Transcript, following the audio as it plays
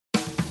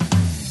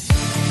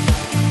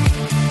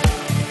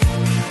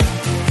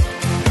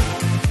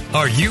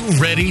Are you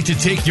ready to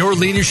take your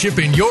leadership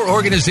in your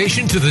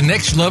organization to the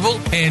next level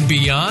and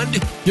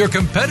beyond? Your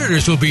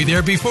competitors will be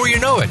there before you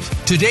know it.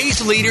 Today's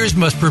leaders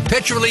must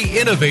perpetually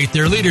innovate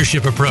their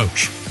leadership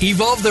approach,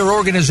 evolve their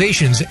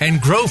organizations,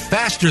 and grow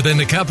faster than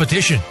the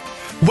competition.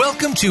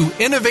 Welcome to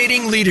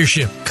Innovating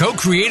Leadership,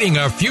 Co-Creating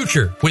Our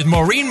Future with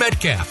Maureen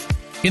Metcalf.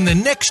 In the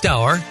next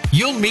hour,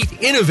 you'll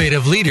meet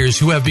innovative leaders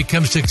who have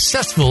become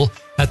successful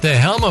at the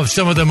helm of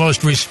some of the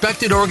most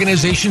respected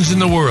organizations in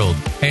the world.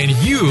 And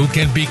you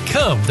can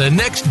become the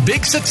next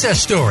big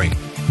success story.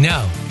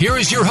 Now, here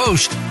is your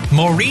host,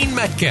 Maureen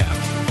Metcalf.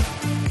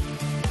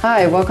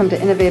 Hi, welcome to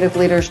Innovative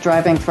Leaders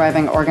Driving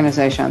Thriving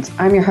Organizations.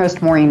 I'm your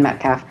host, Maureen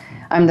Metcalf.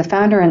 I'm the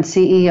founder and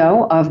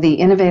CEO of the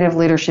Innovative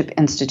Leadership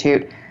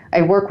Institute.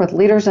 I work with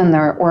leaders in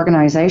their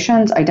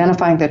organizations,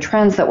 identifying the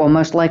trends that will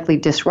most likely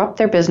disrupt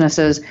their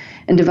businesses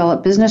and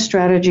develop business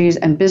strategies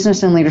and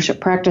business and leadership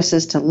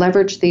practices to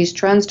leverage these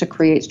trends to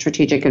create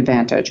strategic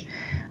advantage.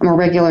 I'm a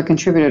regular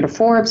contributor to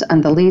Forbes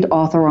and the lead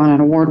author on an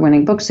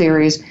award-winning book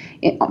series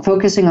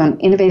focusing on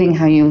innovating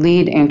how you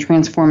lead and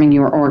transforming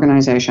your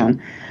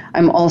organization.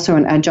 I'm also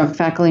an adjunct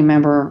faculty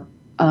member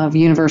of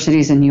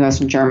universities in U.S.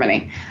 and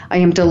Germany. I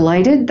am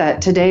delighted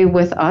that today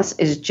with us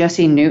is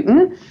Jesse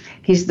Newton.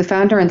 He's the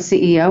founder and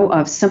CEO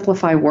of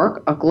Simplify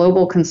Work, a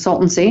global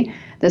consultancy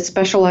that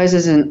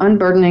specializes in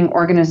unburdening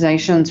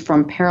organizations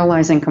from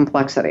paralyzing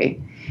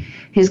complexity.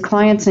 His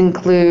clients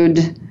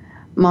include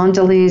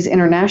Mondelez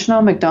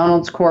International,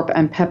 McDonald's Corp.,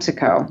 and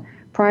PepsiCo.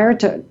 Prior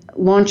to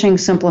launching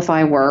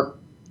Simplify Work,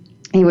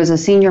 he was a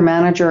senior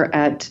manager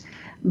at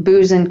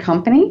Booz &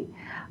 Company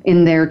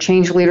in their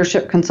change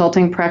leadership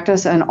consulting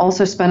practice and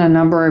also spent a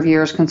number of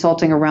years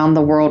consulting around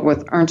the world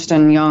with Ernst &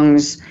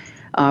 Young's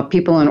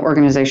people and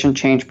organization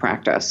change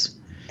practice.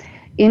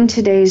 In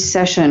today's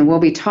session, we'll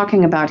be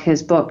talking about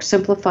his book,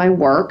 Simplify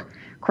Work,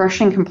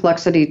 Crushing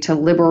Complexity to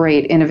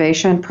Liberate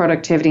Innovation,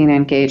 Productivity, and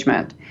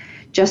Engagement.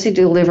 Jesse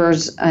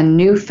delivers a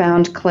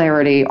newfound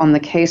clarity on the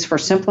case for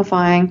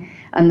simplifying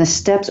and the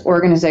steps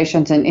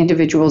organizations and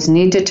individuals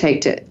need to take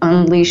to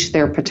unleash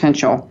their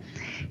potential.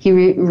 He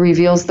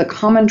reveals the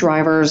common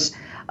drivers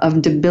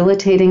of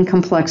debilitating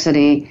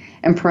complexity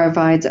and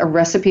provides a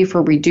recipe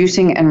for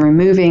reducing and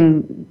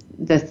removing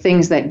the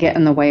things that get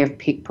in the way of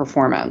peak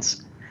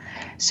performance.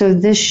 So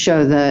this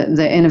show,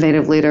 the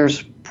Innovative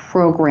Leaders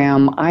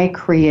program, I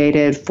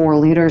created for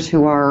leaders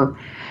who are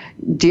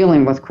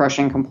dealing with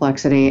crushing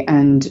complexity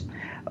and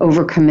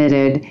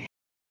overcommitted,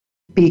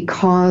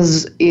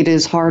 because it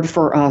is hard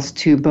for us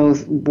to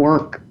both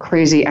work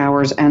crazy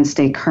hours and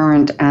stay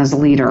current as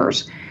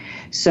leaders.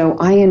 So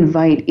I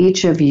invite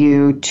each of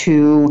you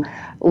to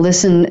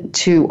listen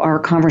to our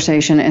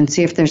conversation and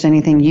see if there's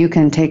anything you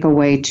can take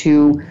away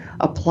to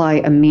apply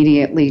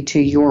immediately to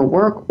your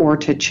work or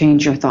to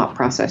change your thought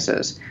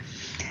processes.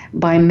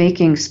 By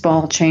making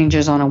small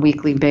changes on a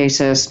weekly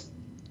basis,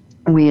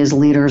 we as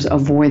leaders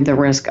avoid the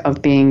risk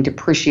of being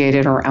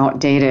depreciated or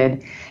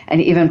outdated and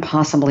even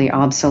possibly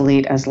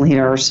obsolete as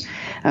leaders.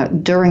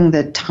 During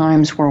the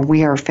times where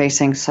we are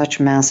facing such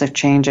massive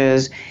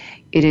changes,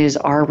 it is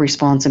our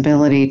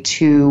responsibility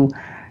to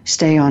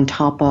stay on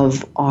top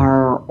of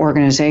our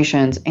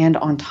organizations and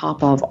on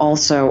top of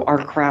also our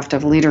craft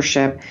of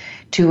leadership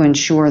to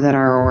ensure that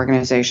our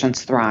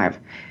organizations thrive.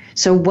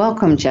 So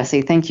welcome,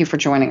 Jesse. Thank you for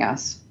joining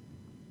us.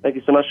 Thank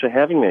you so much for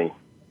having me.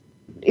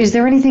 Is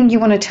there anything you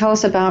want to tell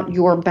us about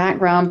your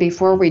background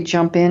before we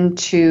jump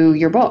into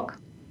your book?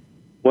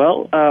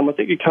 Well, I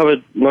think you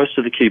covered most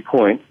of the key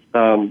points.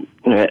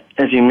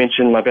 As you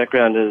mentioned, my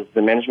background is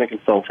the management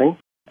consulting.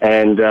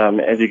 And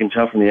as you can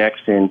tell from the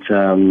accent,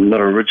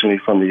 not originally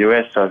from the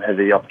US, so I've had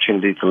the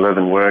opportunity to live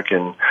and work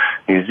in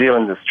New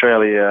Zealand,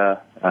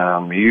 Australia,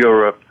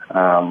 Europe,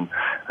 and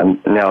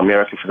now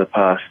America for the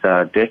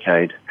past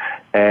decade.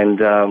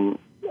 And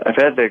I've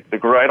had the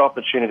great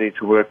opportunity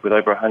to work with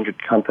over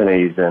 100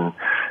 companies, and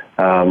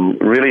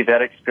really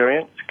that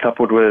experience,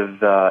 coupled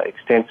with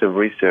extensive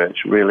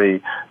research,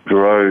 really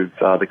drove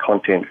the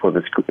content for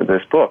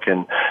this book.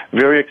 And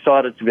very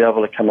excited to be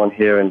able to come on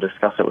here and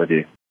discuss it with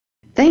you.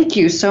 Thank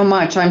you so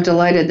much. I'm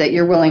delighted that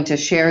you're willing to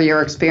share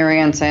your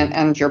experience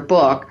and your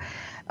book.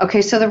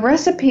 Okay, so the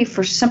recipe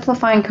for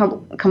simplifying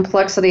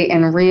complexity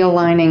and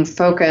realigning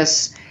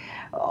focus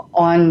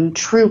on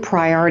true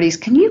priorities,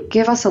 can you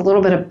give us a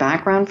little bit of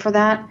background for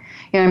that?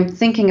 I'm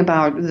thinking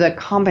about the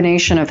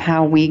combination of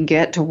how we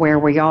get to where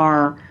we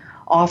are.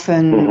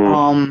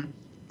 Often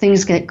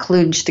things get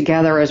kludged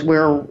together as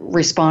we're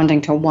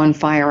responding to one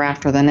fire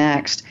after the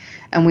next,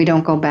 and we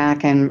don't go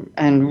back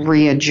and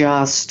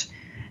readjust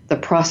the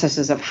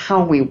processes of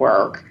how we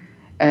work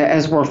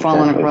as we're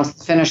following across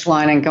the finish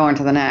line and going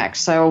to the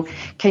next. So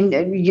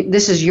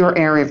this is your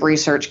area of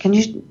research. Can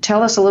you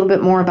tell us a little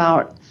bit more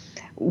about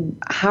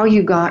how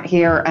you got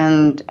here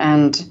and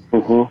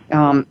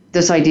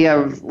this idea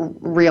of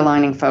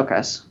realigning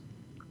focus?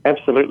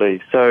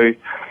 Absolutely. So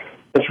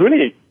it's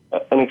really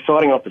an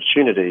exciting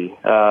opportunity.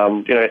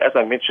 As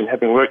I mentioned,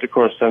 having worked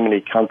across so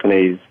many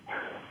companies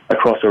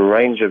across a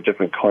range of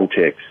different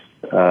contexts,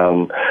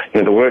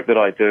 the work that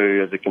I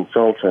do as a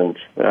consultant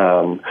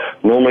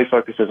normally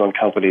focuses on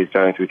companies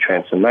going through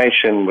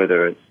transformation,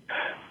 whether it's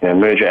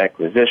merger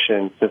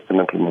acquisition, system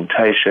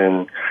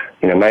implementation,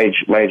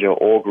 major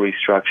org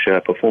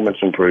restructure, performance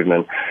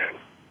improvement.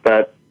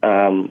 But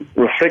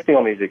reflecting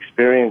on these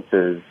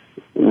experiences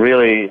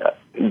really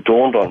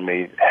dawned on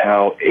me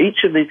how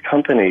each of these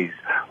companies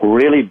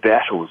really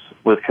battles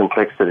with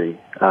complexity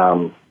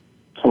on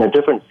a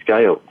different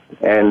scale.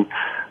 And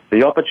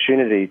the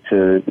opportunity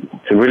to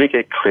really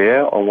get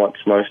clear on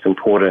what's most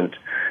important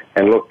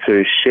and look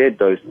to shed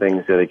those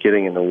things that are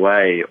getting in the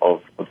way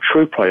of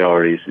true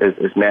priorities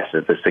is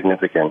massive, is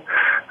significant.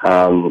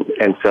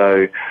 And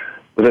so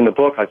within the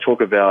book, I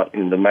talk about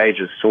the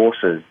major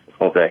sources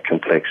of that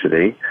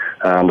complexity,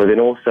 but then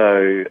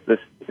also this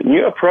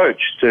new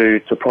approach to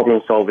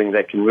problem solving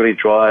that can really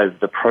drive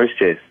the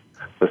process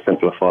for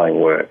simplifying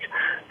work.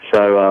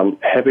 So I'm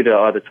happy to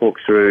either talk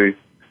through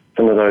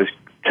some of those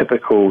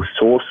typical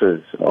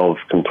sources of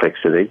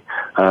complexity,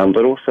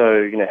 but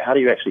also, how do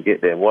you actually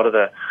get there? What are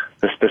the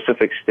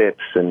specific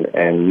steps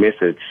and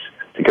methods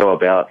to go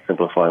about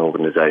simplifying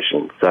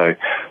organizations? So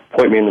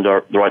point me in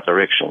the right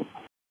direction.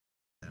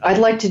 I'd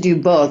like to do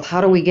both.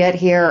 How do we get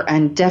here,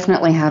 and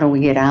definitely how do we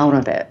get out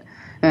of it?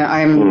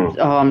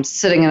 I'm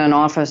sitting in an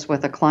office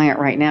with a client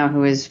right now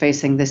who is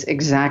facing this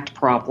exact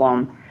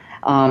problem.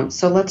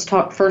 So let's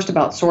talk first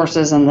about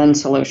sources and then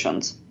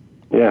solutions.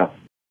 Yeah.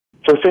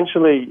 So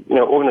essentially,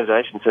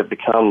 organizations have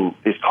become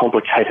these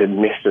complicated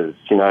messes.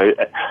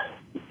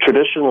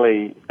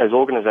 Traditionally, as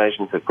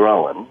organizations have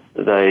grown,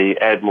 they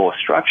add more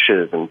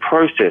structures and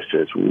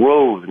processes,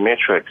 rules,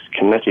 metrics,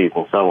 committees,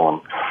 and so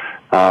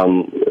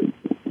on.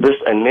 This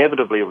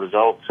inevitably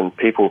results in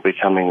people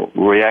becoming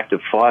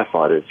reactive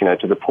firefighters,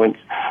 to the point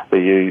that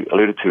you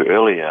alluded to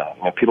earlier.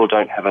 People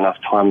don't have enough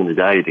time in the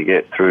day to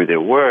get through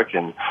their work,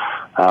 and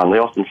they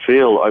often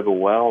feel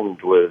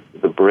overwhelmed with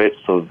the breadth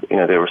of,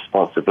 their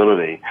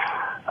responsibility.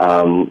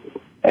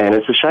 And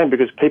it's a shame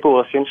because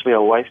people essentially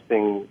are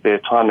wasting their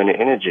time and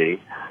energy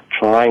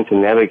trying to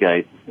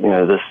navigate,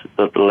 the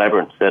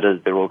labyrinth that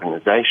is their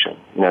organization.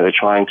 They're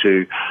trying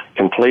to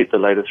complete the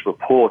latest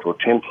report or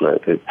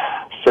template. They're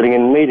sitting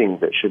in meetings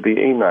that should be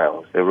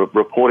emails. They're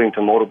reporting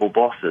to multiple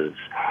bosses.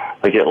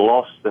 They get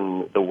lost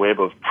in the web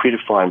of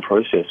predefined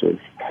processes.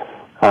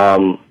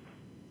 And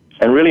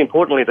really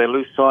importantly, they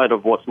lose sight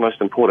of what's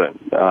most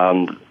important.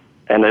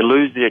 And they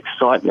lose the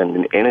excitement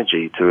and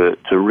energy to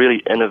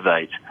really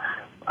innovate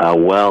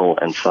well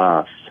and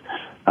fast.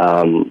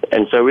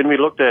 And so when we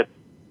looked at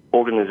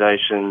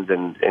organizations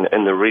and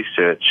in the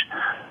research,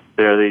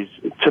 there are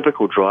these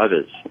typical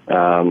drivers,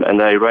 and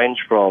they range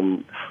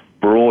from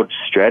broad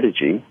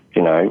strategy,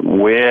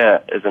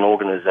 where is an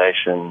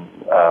organization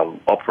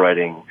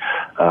operating,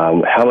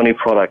 how many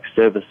product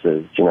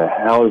services,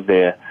 how is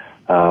their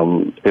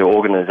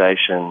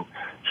organization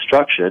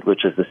structured,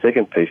 which is the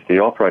second piece, the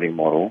operating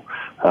model,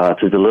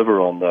 to deliver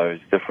on those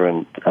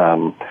different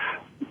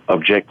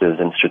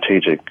objectives and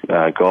strategic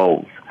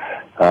goals.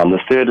 The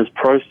third is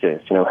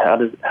process. How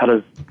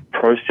does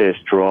process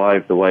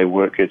drive the way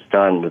work gets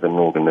done within an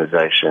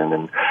organization?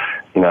 And,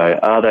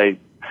 are they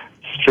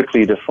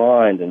strictly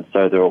defined? And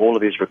so there are all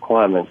of these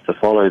requirements to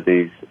follow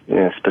these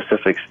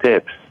specific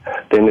steps.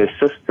 Then there's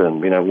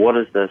system. What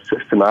is the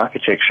system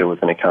architecture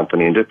within a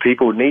company? And do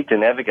people need to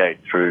navigate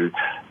through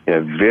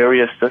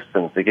various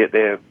systems to get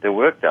their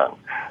work done?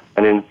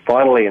 And then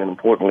finally and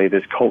importantly,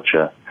 there's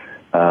culture.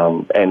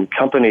 And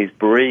companies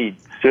breed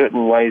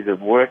certain ways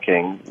of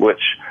working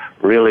which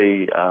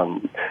really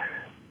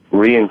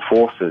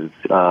reinforces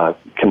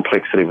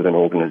complexity within an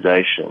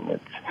organization.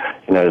 It's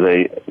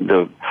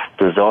the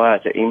desire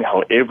to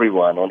email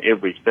everyone on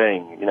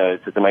everything,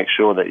 to make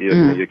sure that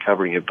you're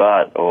covering your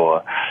butt,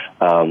 or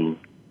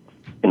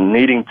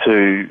needing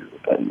to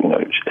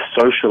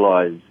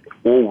socialize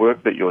all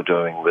work that you're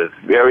doing with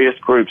various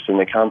groups in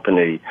the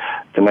company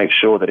to make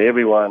sure that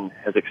everyone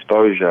has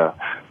exposure.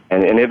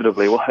 And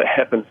inevitably what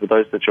happens with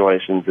those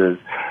situations is,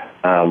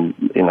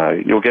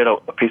 you'll get a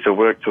piece of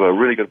work to a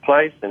really good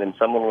place, and then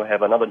someone will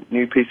have another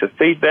new piece of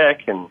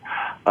feedback, and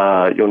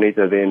you'll need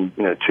to then,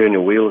 turn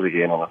your wheels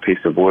again on a piece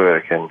of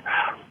work, and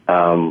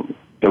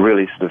it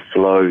really sort of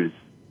slows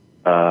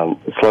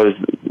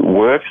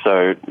work.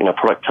 So,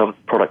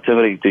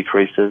 productivity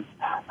decreases,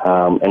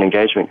 and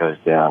engagement goes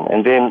down.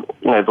 And then,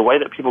 the way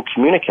that people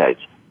communicate.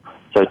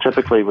 So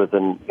typically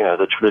within,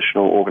 the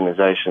traditional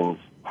organizations,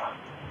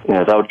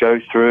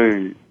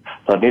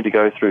 they'd need to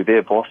go through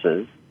their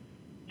bosses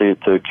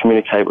to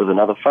communicate with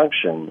another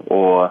function,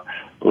 or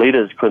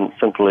leaders couldn't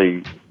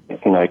simply,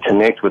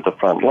 connect with the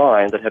front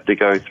line. They'd have to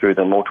go through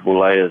the multiple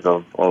layers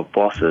of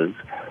bosses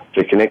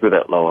to connect with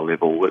that lower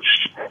level,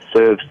 which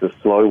serves the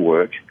slow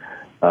work,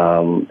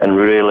 and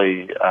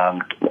really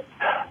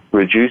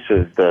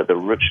reduces the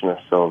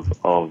richness of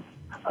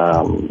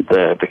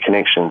the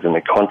connections and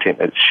the content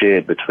that's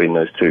shared between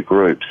those two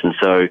groups. And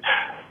so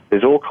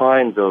there's all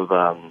kinds of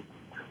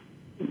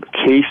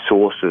key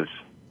sources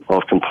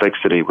of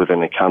complexity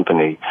within a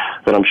company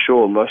that I'm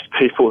sure most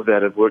people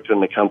that have worked in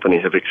the company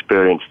have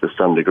experienced to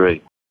some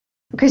degree.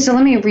 Okay, so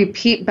let me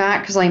repeat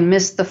back because I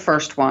missed the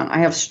first one. I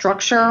have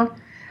structure,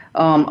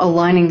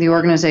 aligning the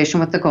organization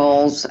with the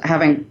goals,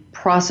 having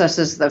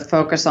processes that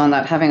focus on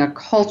that, having a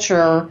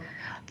culture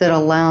that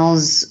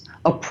allows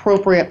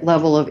appropriate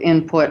level of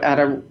input at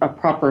a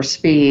proper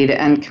speed,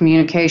 and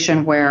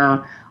communication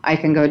where I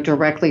can go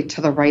directly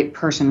to the right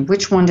person.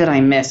 Which one did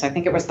I miss? I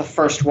think it was the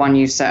first one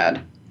you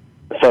said.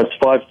 So it's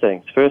 5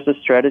 things. First is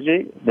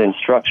strategy, then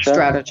structure,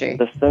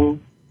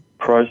 system,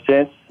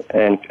 process,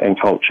 and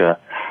culture.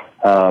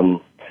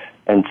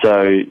 And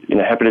so,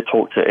 happy to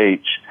talk to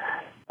each.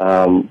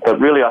 But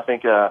really, I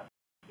think,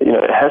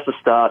 it has to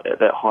start at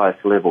that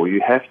highest level.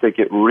 You have to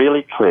get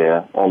really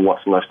clear on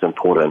what's most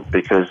important,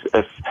 because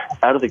if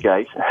out of the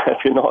gate,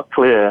 if you're not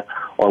clear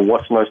on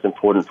what's most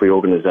important for your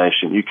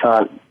organization, you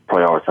can't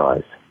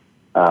prioritize.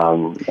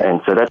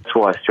 And so that's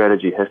why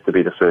strategy has to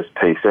be the first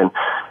piece. And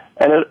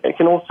it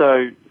can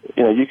also,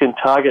 you can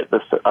target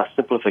a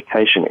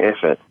simplification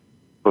effort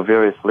for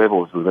various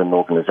levels within an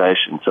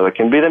organization. So it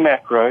can be the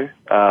macro,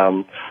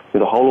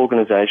 with the whole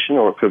organization,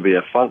 or it could be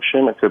a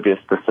function, it could be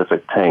a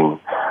specific team.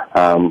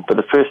 But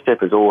the first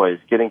step is always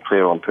getting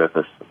clear on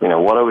purpose.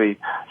 What are we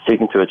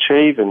seeking to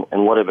achieve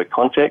in whatever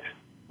context?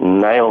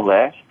 Nail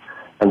that.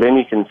 And then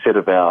you can set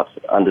about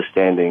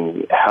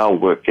understanding how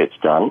work gets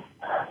done,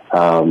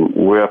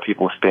 where are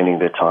people spending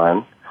their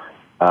time,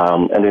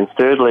 and then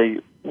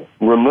thirdly,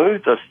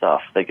 remove the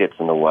stuff that gets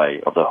in the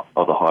way of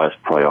the highest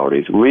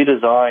priorities.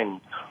 Redesign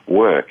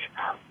work.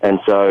 And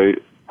so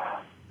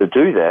to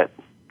do that,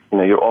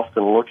 you're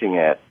often looking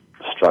at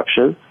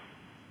structures,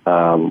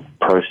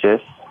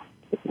 process,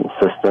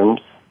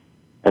 systems,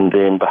 and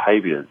then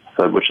behaviors,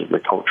 which is the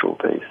cultural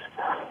piece.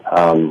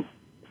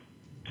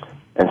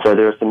 And so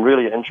there are some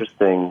really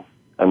interesting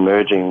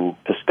emerging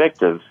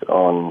perspectives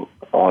on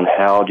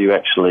how do you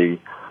actually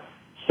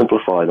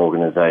simplify an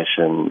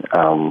organization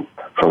from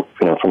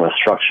a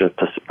structure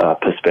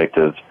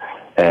perspective,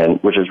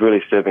 and which is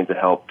really serving to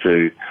help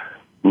to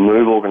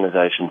move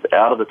organizations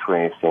out of the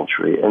 20th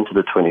century into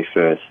the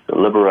 21st,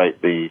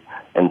 liberate the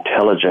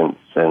intelligence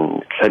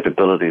and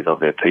capabilities of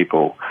their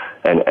people,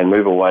 and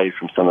move away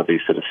from some of these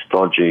sort of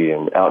stodgy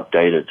and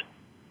outdated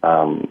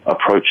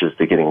approaches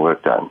to getting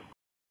work done.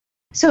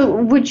 So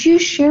would you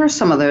share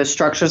some of those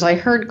structures? I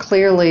heard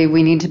clearly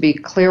we need to be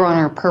clear on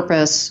our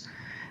purpose,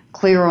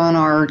 clear on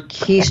our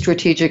key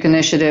strategic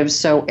initiatives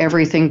so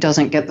everything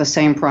doesn't get the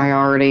same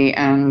priority,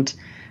 and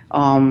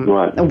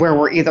right, where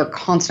we're either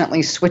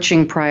constantly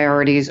switching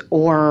priorities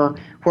or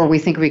where we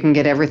think we can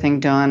get everything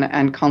done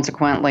and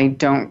consequently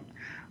don't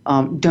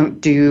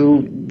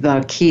do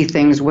the key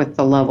things with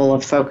the level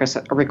of focus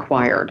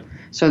required.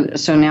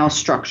 So now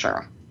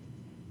structure.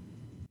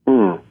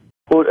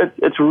 Well,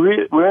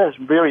 we're in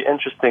a very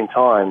interesting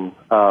time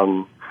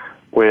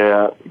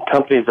where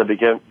companies are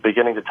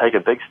beginning to take a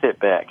big step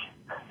back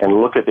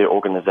and look at their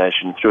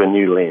organization through a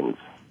new lens.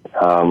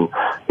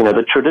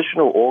 The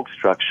traditional org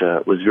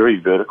structure was very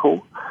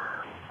vertical,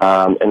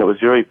 and it was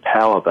very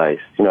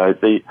power-based.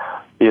 The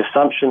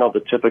assumption of the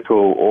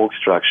typical org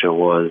structure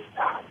was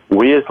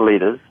we as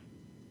leaders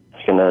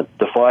are going to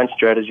define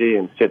strategy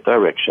and set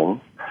direction,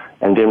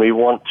 and then we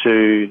want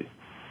to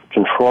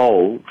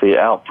control the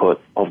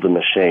output of the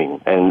machine.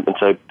 And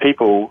so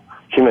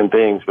human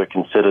beings were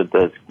considered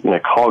as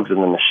cogs in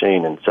the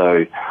machine. And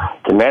so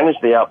to manage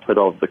the output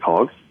of the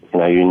cogs,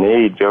 you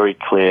need very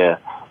clear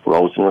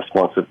roles and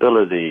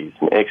responsibilities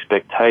and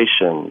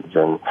expectations,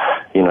 and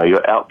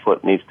your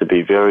output needs to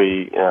be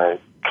very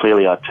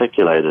clearly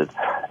articulated.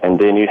 And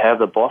then you have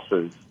the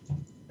bosses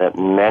that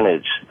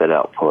manage that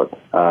output.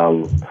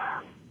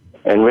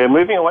 And we're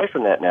moving away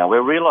from that now.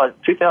 We're realizing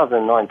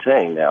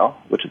 2019 now,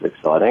 which is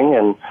exciting,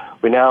 and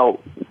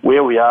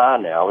where we are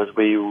now is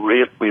we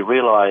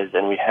realize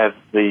and we have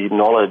the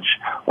knowledge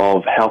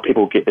of how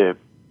people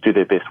do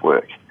their best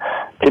work.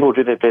 People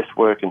do their best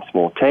work in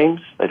small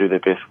teams. They do their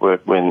best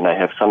work when they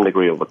have some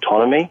degree of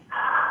autonomy,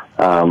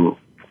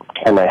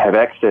 and they have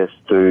access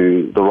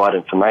to the right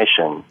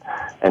information.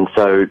 And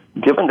so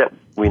given that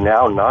we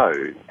now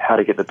know how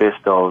to get the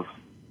best of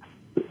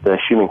the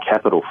human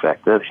capital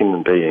factor of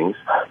human beings,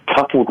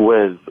 coupled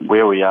with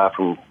where we are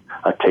from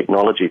a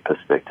technology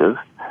perspective,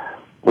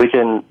 we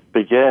can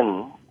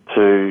begin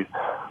to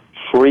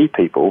free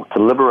people,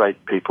 to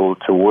liberate people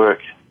to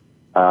work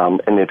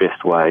in their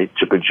best way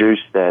to produce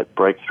that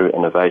breakthrough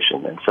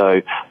innovation. And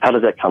so how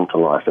does that come to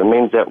life? It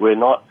means that we're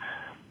not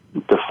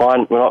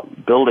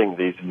building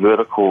these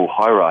vertical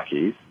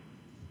hierarchies.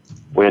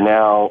 We're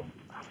now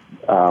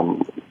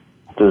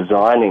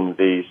designing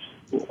these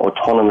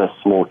autonomous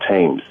small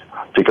teams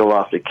to go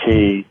after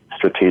key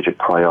strategic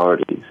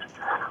priorities.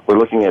 We're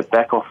looking at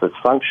back office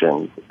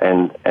functions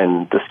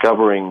and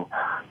discovering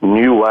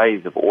new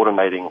ways of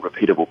automating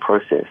repeatable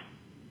process.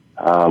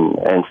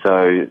 And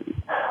so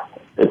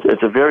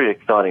it's a very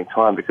exciting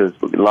time because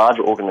large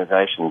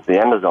organizations, the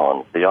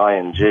Amazons, the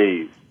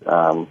INGs,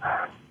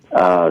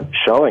 are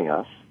showing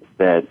us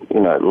that,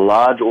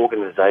 large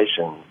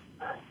organizations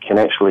can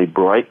actually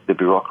break the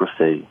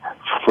bureaucracy,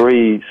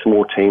 free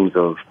small teams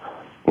of,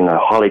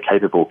 highly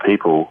capable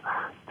people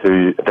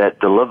that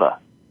deliver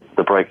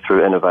the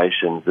breakthrough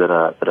innovations that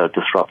are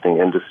disrupting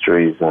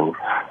industries and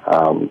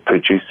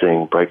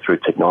producing breakthrough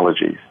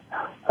technologies.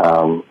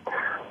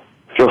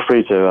 Feel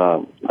free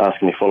to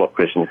ask any follow-up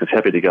questions, because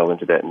happy to go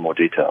into that in more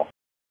detail.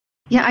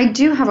 Yeah, I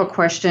do have a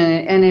question,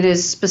 and it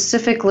is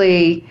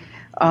specifically,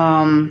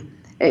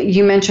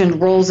 you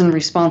mentioned roles and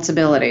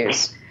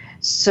responsibilities.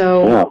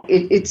 So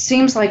it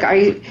seems like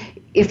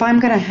if I'm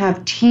going to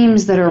have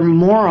teams that are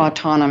more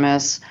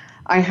autonomous,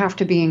 I have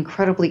to be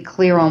incredibly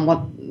clear on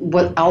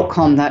what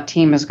outcome that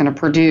team is going to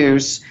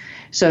produce,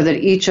 so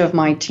that each of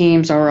my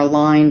teams are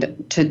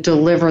aligned to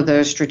deliver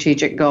those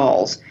strategic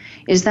goals.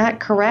 Is that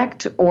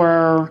correct,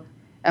 or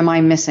am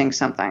I missing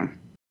something?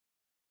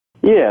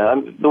 Yeah,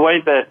 the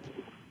way that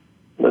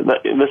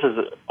this is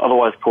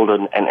otherwise called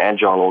an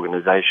agile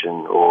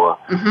organization, or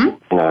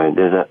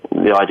there's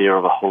the idea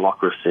of a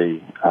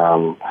holacracy,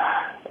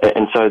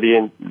 and so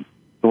the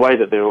way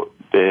that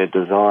they're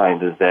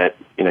designed is that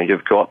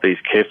you've got these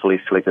carefully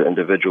selected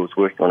individuals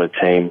working on a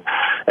team,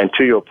 and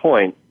to your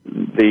point,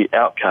 the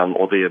outcome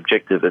or the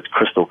objective is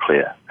crystal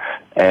clear,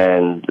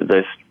 and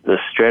the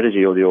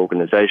strategy of the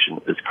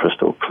organization is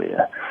crystal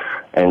clear,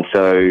 and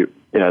so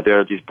there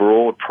are these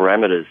broad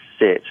parameters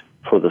set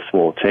for the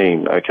small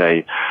team.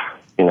 Okay.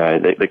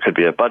 There could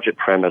be a budget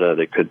parameter,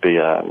 there could be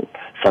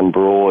some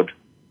broad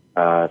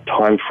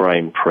time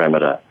frame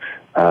parameter,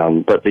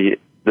 but the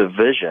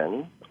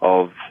vision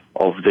of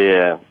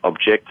their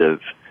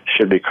objective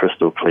should be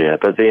crystal clear.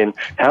 But then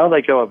how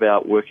they go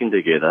about working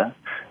together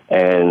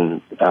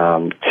and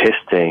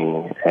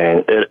testing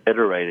and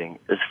iterating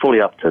is fully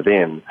up to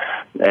them.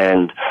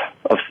 And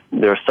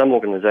there are some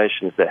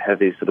organizations that have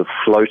these sort of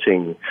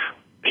floating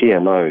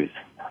PMOs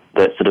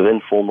that sort of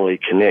informally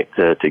connect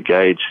to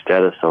gauge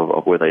status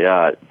of where they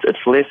are. It's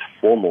less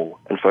formal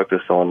and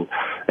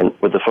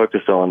with the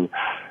focus on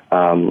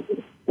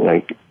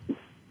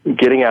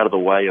getting out of the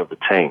way of the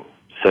team.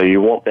 So you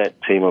want that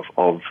team of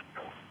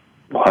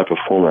high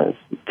performers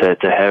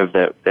to have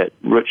that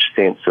rich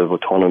sense of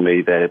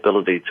autonomy, that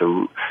ability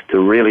to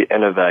really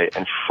innovate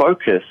and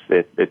focus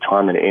their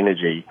time and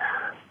energy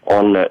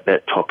on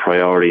that top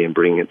priority and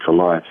bring it to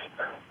life.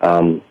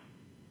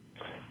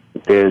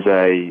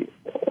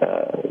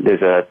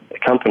 There's a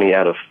company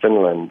out of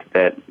Finland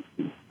that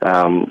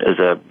is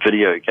a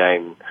video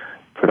game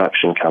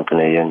production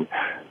company, and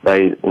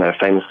they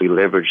famously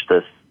leverage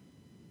this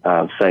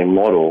same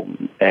model.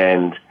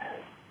 And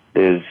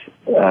there's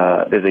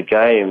a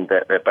game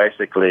that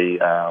basically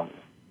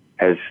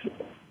has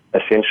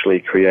essentially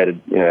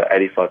created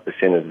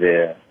 85% of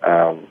their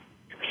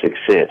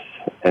success,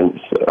 and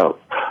so,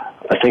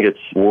 I think it's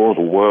War of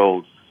the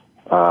Worlds,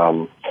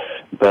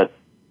 but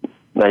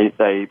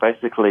they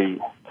basically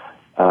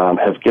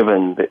have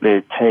given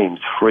their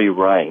teams free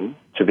rein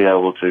to be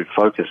able to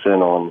focus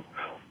in on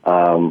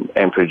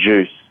and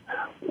produce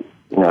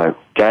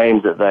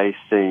games that they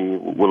see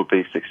will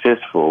be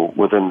successful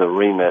within the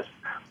remit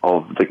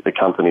of the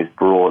company's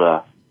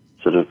broader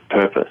sort of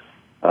purpose.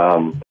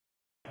 And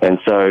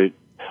so,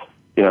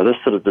 this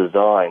sort of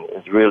design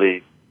is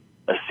really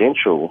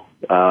essential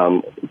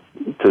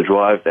to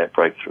drive that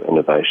breakthrough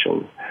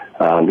innovation.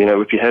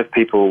 If you have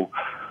people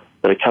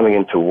that are coming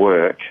into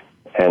work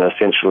and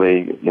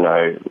essentially,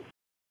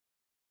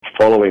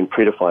 following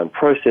predefined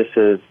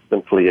processes,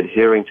 simply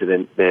adhering to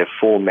their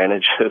four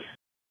managers'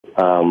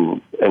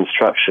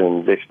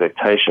 instructions,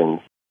 expectations,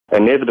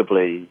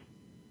 inevitably,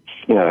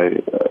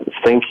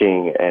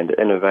 thinking and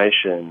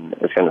innovation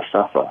is going to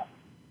suffer.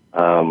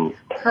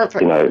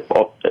 Perfect.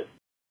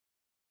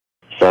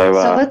 So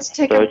let's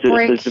take a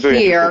break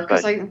here.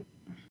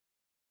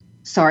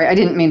 Sorry, I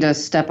didn't mean to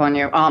step on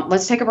you.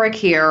 Let's take a break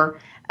here.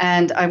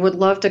 And I would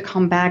love to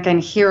come back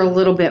and hear a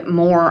little bit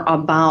more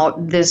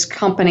about this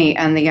company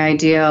and the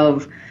idea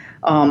of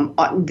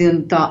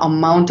the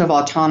amount of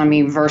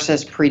autonomy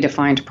versus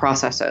predefined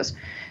processes.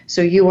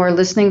 So you are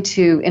listening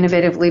to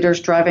Innovative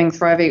Leaders Driving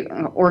Thriving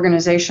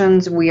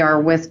Organizations. We are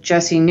with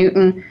Jesse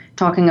Newton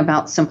talking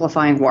about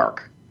simplifying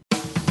work.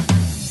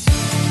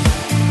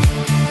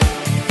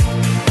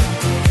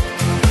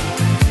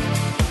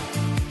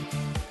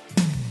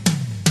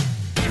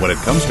 When it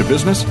comes to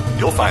business,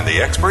 you'll find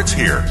the experts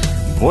here.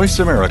 Voice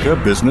America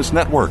Business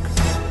Network.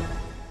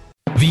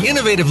 The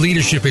Innovative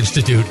Leadership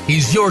Institute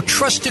is your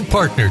trusted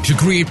partner to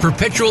create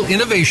perpetual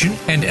innovation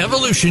and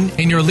evolution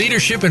in your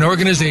leadership and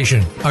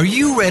organization. Are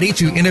you ready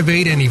to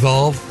innovate and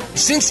evolve?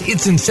 Since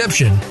its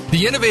inception,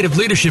 the Innovative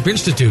Leadership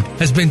Institute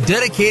has been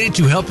dedicated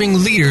to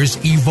helping leaders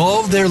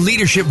evolve their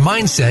leadership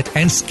mindset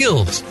and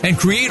skills and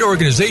create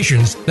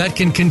organizations that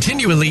can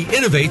continually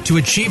innovate to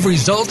achieve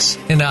results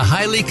in a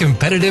highly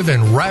competitive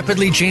and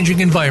rapidly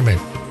changing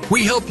environment.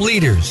 We help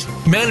leaders,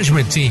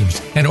 management teams,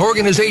 and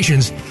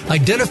organizations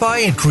identify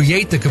and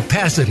create the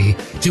capacity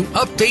to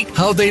update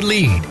how they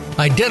lead,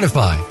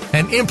 identify,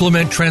 and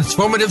implement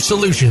transformative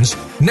solutions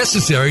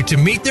necessary to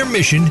meet their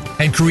mission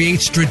and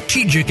create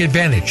strategic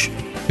advantage.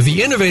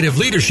 The Innovative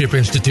Leadership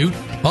Institute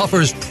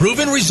offers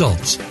proven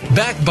results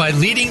backed by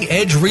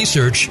leading-edge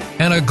research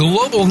and a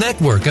global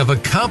network of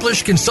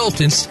accomplished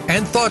consultants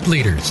and thought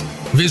leaders.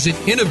 Visit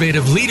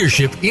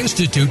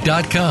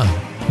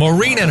innovativeleadershipinstitute.com.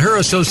 Maureen and her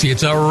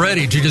associates are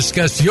ready to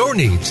discuss your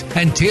needs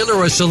and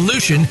tailor a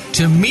solution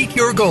to meet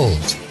your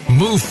goals.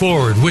 Move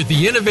forward with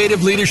the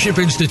Innovative Leadership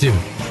Institute.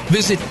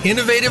 Visit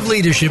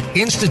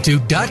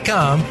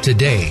innovativeleadershipinstitute.com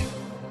today.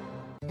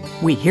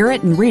 We hear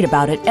it and read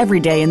about it every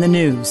day in the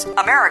news.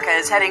 America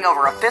is heading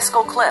over a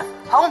fiscal cliff.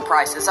 Home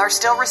prices are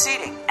still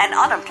receding and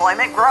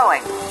unemployment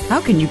growing. How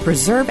can you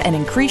preserve and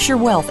increase your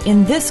wealth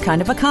in this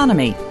kind of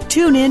economy?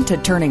 Tune in to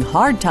Turning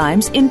Hard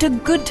Times into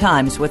Good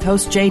Times with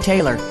host Jay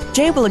Taylor.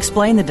 Jay will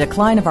explain the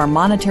decline of our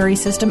monetary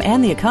system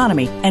and the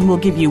economy and will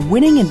give you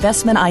winning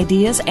investment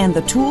ideas and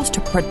the tools to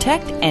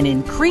protect and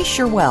increase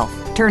your wealth.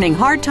 Turning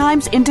Hard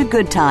Times into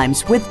Good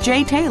Times with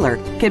Jay Taylor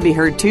can be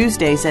heard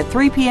Tuesdays at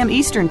 3 p.m.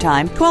 Eastern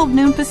Time, 12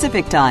 noon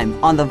Pacific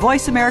Time on the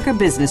Voice America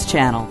Business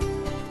Channel.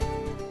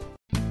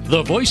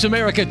 The Voice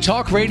America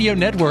Talk Radio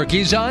Network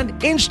is on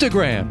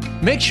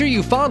Instagram. Make sure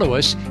you follow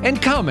us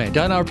and comment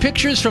on our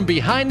pictures from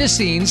behind the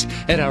scenes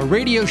at our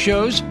radio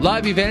shows,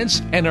 live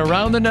events, and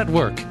around the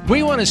network.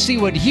 We want to see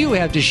what you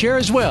have to share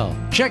as well.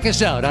 Check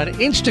us out on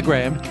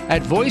Instagram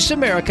at Voice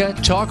America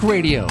Talk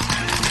Radio.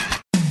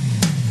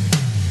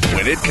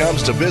 When it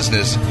comes to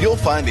business, you'll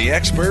find the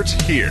experts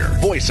here.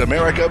 Voice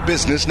America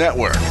Business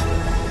Network.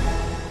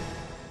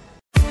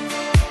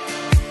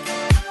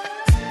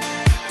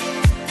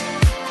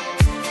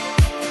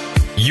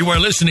 You are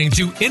listening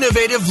to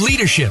Innovative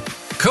Leadership,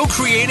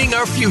 co-creating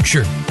our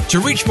future.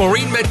 To reach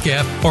Maureen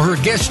Metcalf or her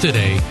guest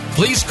today,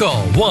 please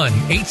call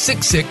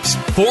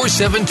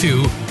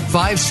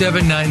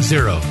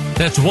 1-866-472-5790.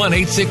 That's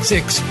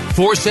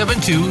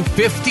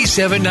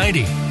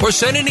 1-866-472-5790. Or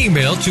send an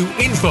email to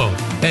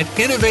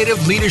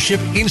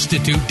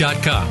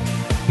info@innovativeleadershipinstitute.com.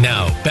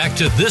 Now, back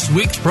to this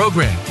week's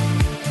program.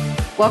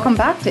 Welcome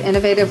back to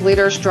Innovative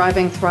Leaders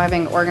Driving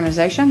Thriving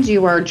Organizations.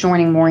 You are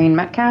joining Maureen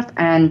Metcalf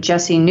and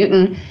Jesse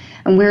Newton,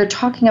 and we're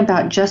talking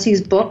about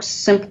Jesse's books,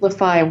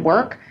 Simplify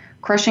Work,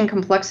 Crushing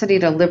Complexity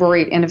to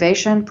Liberate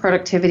Innovation,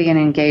 Productivity, and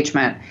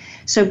Engagement.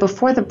 So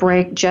before the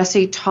break,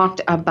 Jesse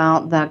talked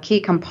about the key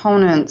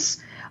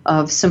components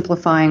of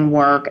simplifying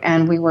work,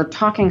 and we were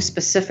talking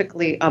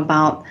specifically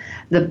about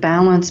the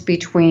balance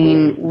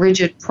between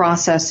rigid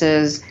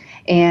processes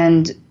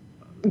and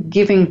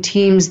giving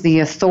teams the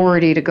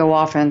authority to go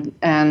off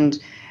and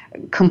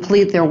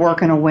complete their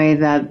work in a way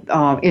that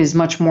is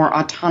much more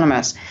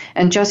autonomous.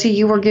 And Jesse,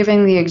 you were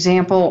giving the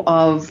example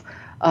of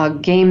a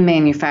game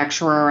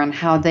manufacturer and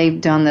how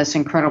they've done this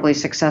incredibly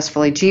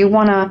successfully. Do you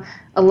want to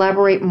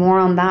elaborate more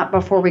on that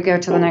before we go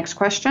to the next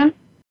question?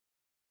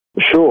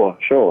 Sure.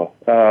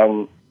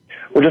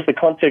 Well, just the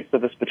context of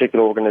this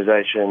particular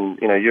organization,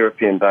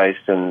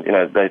 European-based, and,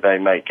 they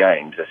make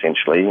games,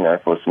 essentially,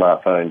 for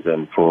smartphones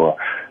and for,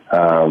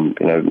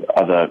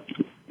 other,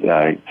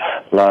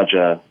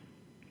 larger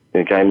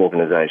game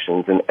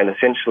organizations. And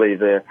essentially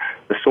the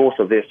source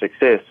of their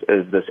success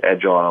is this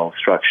agile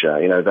structure.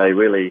 They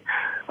really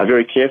are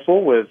very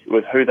careful with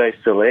who they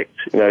select,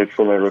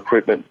 from a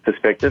recruitment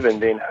perspective,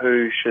 and then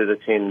who should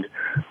attend,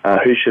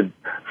 who should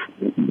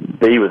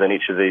be within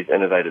each of these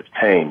innovative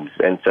teams.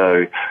 And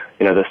so,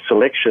 the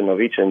selection of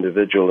each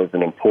individual is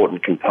an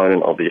important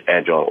component of the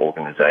agile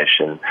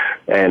organization.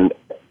 And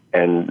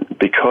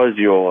because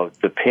you're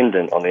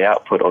dependent on the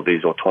output of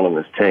these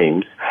autonomous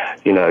teams,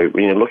 when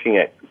you're looking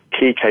at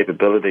key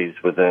capabilities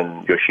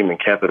within your human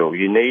capital,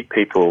 you need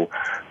people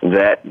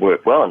that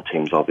work well in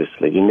teams,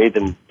 obviously. You need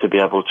them to be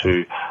able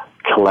to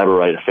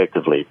collaborate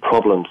effectively,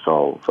 problem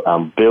solve,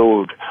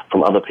 build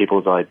from other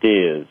people's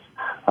ideas,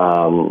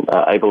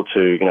 able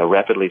to,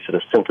 rapidly sort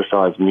of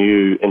synthesize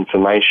new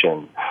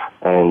information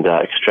and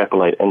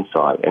extrapolate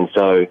insight. And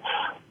so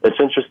it's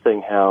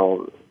interesting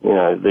how,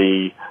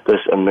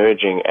 this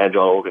emerging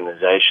agile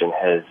organization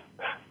has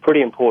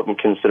pretty important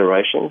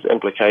considerations,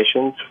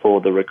 implications for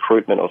the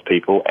recruitment of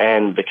people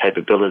and the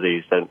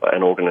capabilities that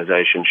an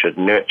organization should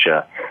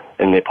nurture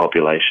in their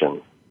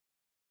population.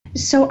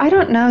 So I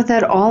don't know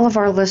that all of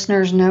our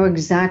listeners know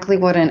exactly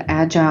what an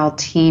agile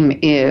team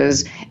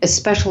is,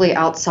 especially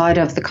outside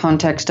of the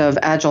context of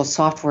agile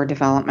software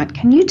development.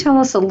 Can you tell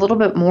us a little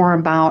bit more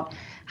about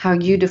how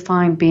you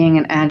define being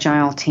an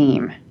agile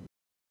team?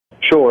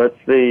 Sure. It's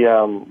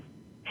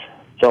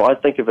so I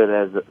think of it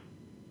as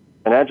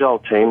an agile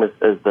team is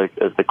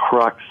the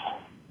crux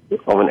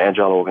of an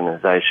agile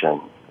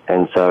organization.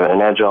 And so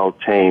an agile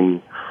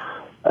team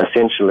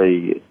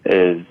essentially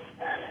is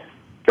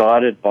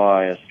guided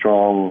by a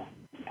strong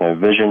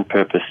vision,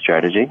 purpose,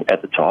 strategy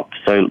at the top.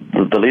 So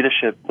the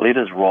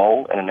leader's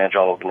role in an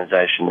agile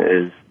organization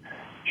is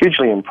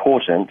hugely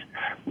important,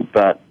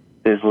 but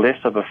there's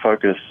less of a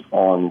focus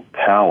on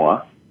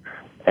power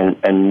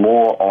and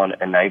more on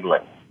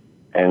enabling.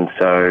 And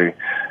so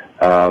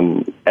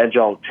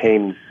agile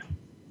teams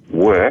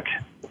work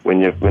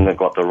when they've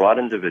got the right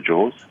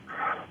individuals,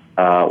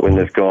 when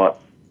they've got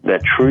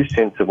that true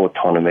sense of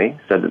autonomy,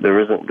 so that there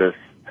isn't this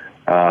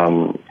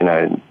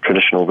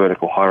traditional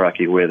vertical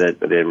hierarchy where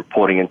they're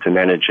reporting into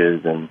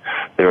managers and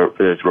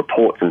there's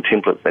reports and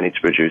templates they need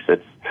to produce.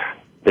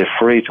 They're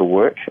free to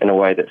work in a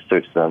way that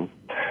suits them,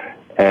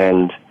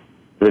 and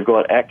they've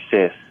got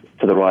access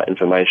to the right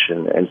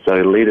information. And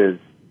so leaders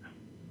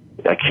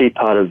a key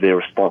part of their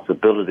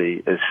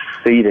responsibility is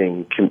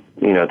feeding,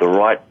 the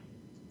right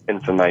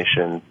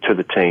information to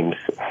the teams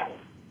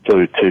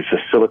to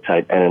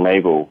facilitate and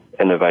enable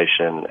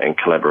innovation and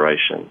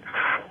collaboration,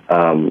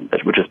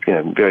 which is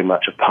very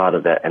much a part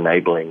of that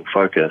enabling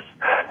focus.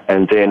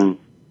 And then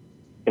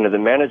the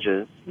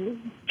managers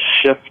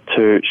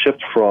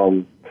shift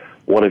from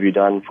what have you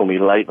done for me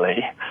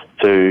lately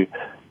to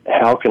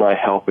how can I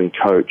help and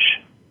coach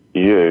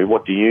you?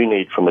 What do you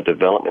need from a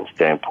development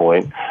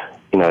standpoint?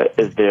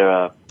 Is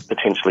there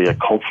potentially a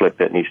conflict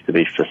that needs to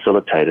be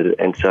facilitated?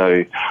 And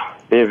so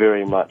they're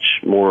very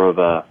much more of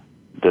a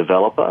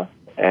developer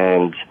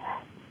and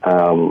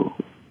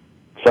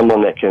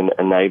someone that can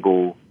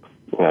enable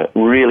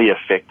really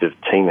effective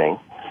teaming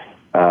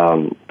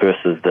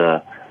versus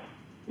the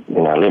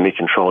let me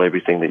control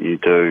everything that you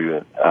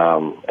do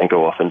and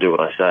go off and do what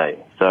I say.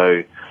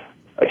 So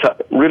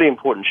it's really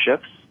important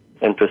shifts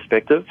in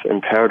perspective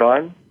and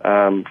paradigm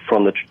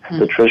from the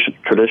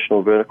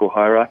traditional vertical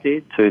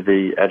hierarchy to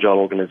the agile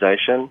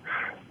organization,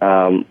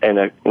 and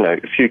a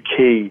few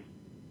key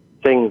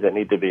things that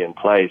need to be in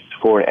place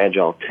for an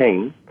agile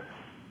team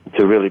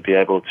to really be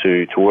able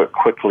to work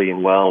quickly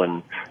and well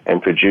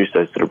and produce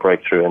those sort of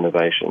breakthrough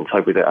innovations.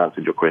 Hopefully that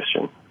answered your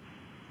question.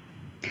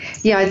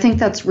 Yeah, I think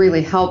that's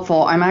really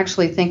helpful. I'm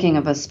actually thinking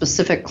of a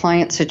specific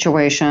client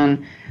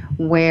situation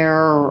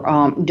where,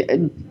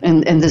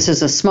 and this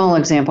is a small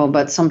example,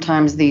 but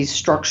sometimes these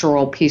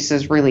structural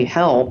pieces really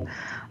help,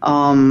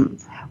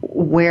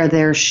 where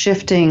they're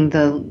shifting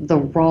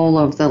the role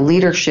of the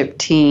leadership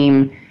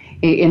team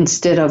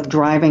instead of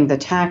driving the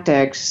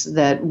tactics.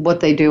 That what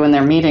they do in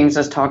their meetings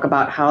is talk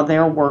about how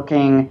they're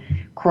working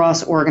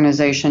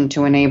cross-organization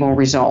to enable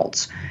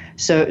results.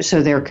 So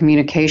their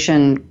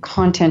communication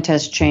content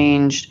has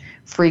changed,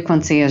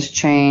 frequency has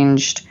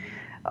changed,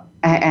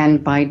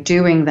 and by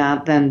doing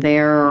that, then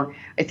they're,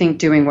 I think,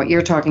 doing what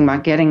you're talking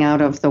about, getting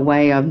out of the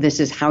way of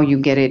this is how you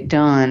get it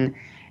done,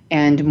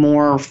 and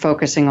more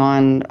focusing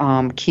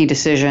on key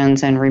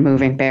decisions and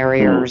removing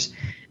barriers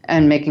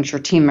and making sure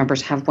team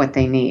members have what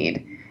they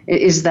need.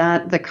 Is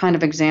that the kind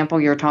of example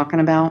you're talking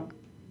about?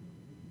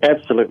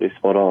 Absolutely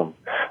spot on.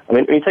 I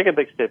mean, when you take a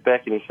big step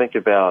back and you think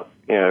about,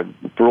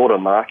 broader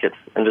markets,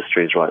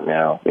 industries right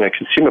now,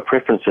 consumer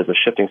preferences are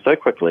shifting so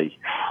quickly,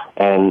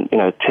 and,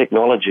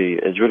 technology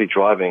is really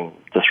driving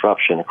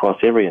disruption across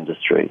every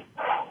industry.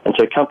 And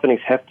so companies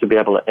have to be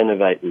able to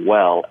innovate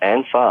well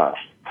and fast.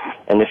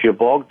 And if you're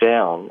bogged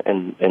down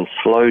in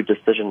slow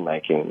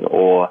decision-making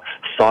or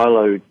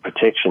siloed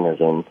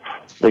protectionism,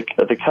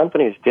 the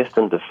company is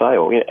destined to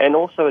fail. And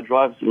also it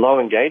drives low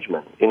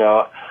engagement.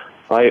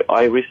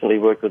 I recently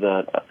worked with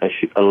a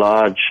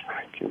large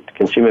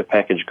consumer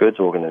packaged goods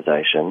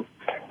organization,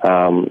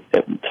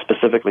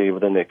 specifically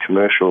within their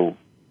commercial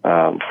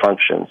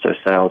function, so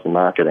sales and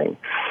marketing.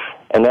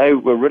 And they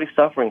were really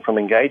suffering from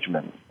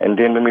engagement. And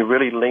then when we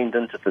really leaned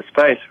into the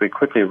space, we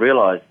quickly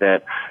realized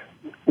that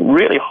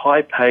really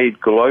high-paid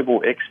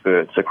global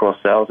experts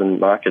across sales and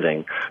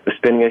marketing were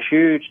spending a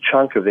huge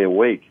chunk of their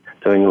week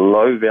doing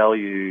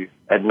low-value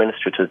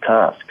administrative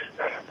tasks.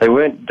 They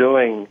weren't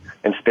doing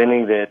and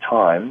spending their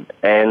time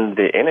and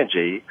their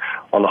energy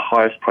on the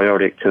highest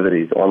priority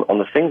activities, on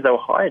the things they were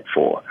hired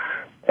for.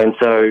 And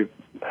so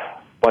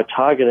by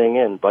targeting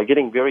in, by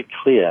getting very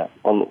clear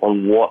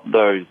on what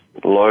those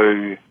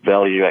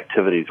low-value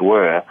activities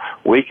were,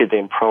 we could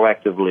then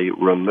proactively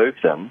remove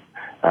them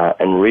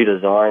and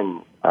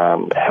redesign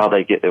how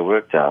they get their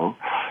work done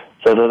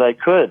so that they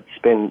could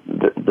spend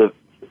the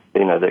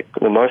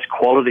most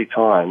quality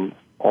time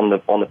on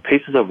the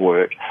pieces of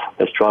work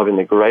that's driving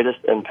the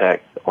greatest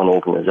impact on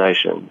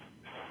organizations.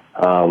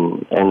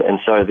 And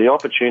so the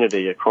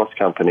opportunity across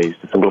companies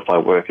to simplify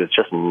work is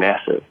just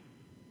massive.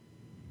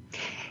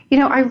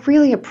 I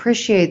really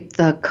appreciate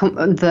the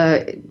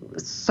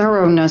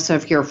thoroughness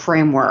of your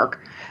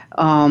framework,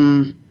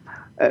 that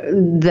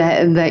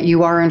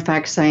you are in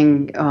fact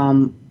saying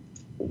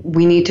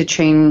we need to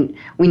change,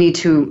 we need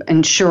to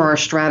ensure our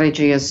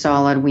strategy is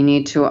solid, we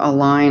need to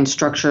align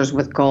structures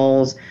with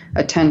goals,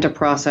 attend to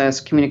process,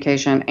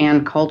 communication,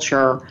 and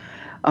culture,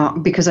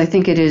 because I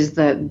think it is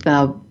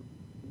the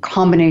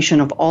combination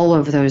of all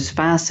of those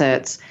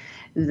facets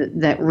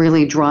that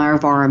really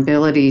drive our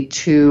ability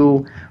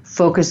to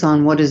focus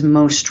on what is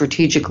most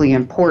strategically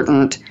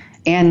important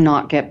and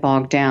not get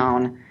bogged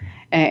down.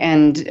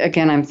 And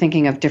again, I'm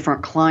thinking of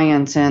different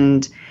clients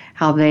and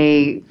how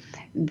they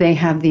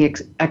have the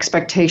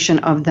expectation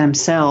of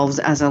themselves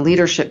as a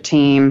leadership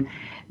team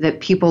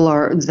that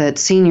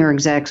senior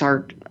execs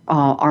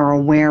are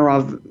aware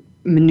of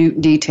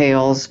minute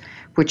details,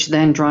 which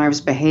then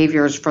drives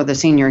behaviors for the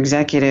senior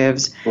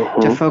executives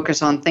to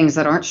focus on things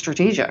that aren't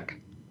strategic.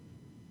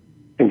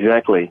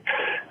 Exactly.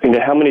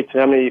 How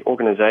many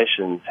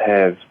organizations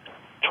have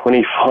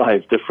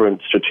 25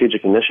 different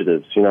strategic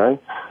initiatives,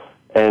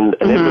 And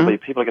inevitably,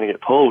 people are going to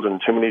get pulled in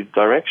too many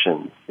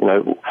directions.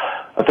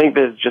 I think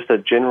there's just a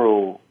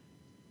general,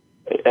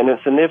 and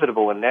it's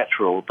inevitable and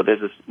natural, but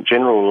there's this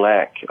general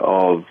lack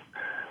of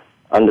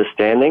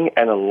understanding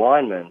and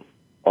alignment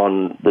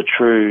on the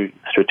true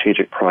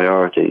strategic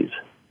priorities.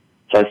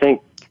 So I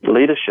think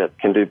leadership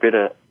can do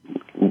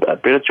a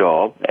better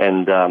job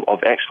and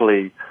of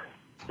actually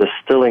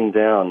distilling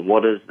down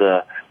where is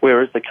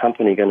the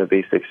company going to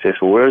be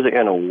successful, where is it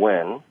going to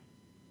win,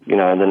 in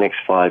the next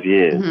 5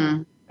 years,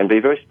 and be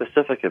very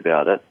specific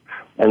about it,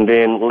 and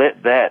then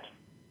let that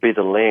be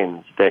the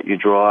lens that you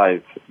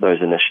drive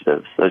those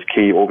initiatives, those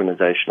key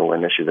organizational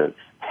initiatives.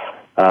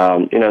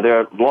 There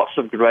are lots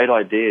of great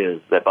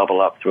ideas that bubble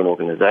up through an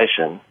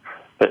organization,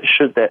 but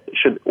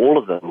should all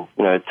of them,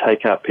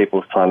 take up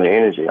people's time and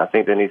energy? I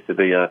think there needs to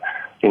be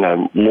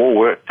more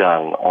work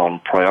done on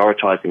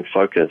prioritizing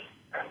focus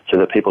so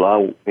that people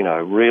are,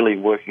 really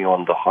working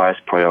on the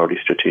highest priority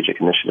strategic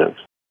initiatives.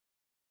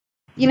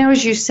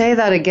 As you say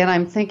that again,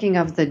 I'm thinking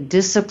of the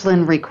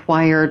discipline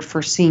required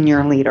for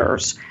senior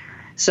leaders.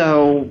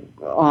 So,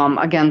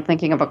 again,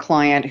 thinking of a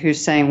client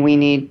who's saying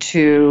we've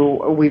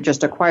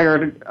just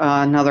acquired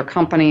another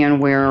company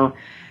and we're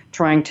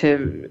trying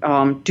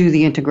to do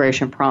the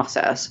integration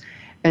process.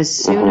 As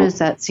soon as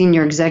that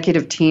senior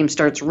executive team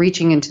starts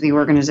reaching into the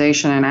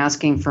organization and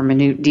asking for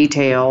minute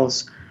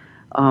details,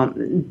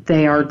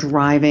 they are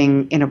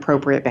driving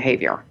inappropriate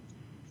behavior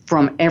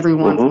from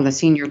everyone from the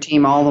senior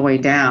team all the way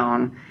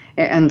down.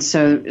 And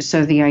so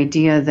the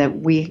idea that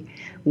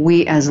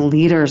we as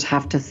leaders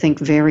have to think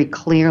very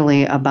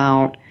clearly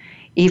about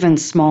even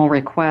small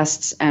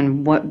requests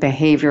and what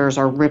behaviors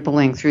are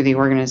rippling through the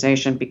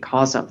organization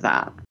because of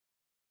that.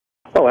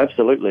 Oh,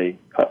 absolutely.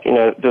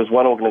 There's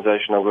one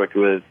organization I worked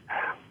with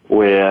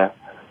where,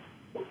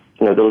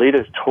 the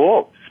leaders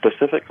talked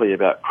specifically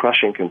about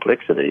crushing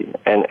complexity,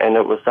 and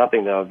it was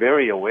something they were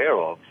very aware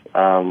of,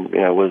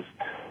 was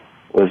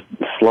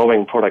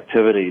slowing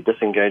productivity,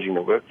 disengaging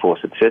the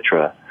workforce,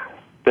 etc.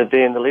 But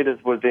then the leaders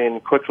would then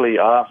quickly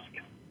ask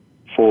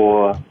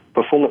for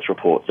performance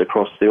reports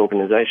across the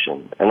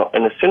organization.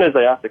 And as soon as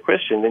they ask the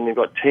question, then you've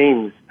got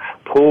teams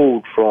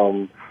pulled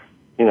from,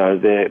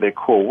 their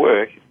core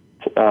work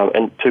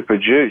and to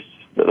produce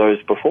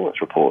those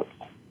performance reports.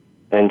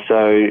 And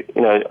so,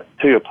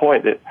 to your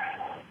point, that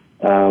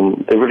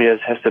it really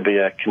has to be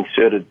a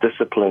concerted,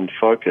 disciplined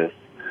focus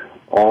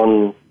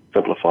on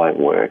simplifying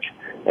work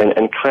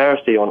and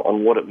clarity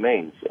on what it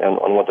means and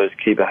on what those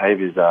key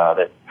behaviors are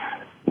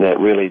that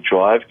really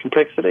drive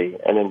complexity,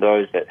 and then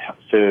those that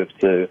serve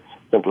to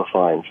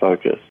simplify and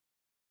focus.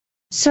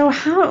 So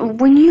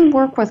when you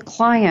work with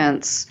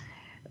clients,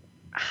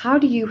 how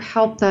do you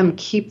help them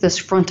keep this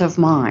front of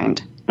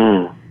mind?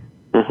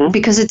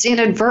 Because it's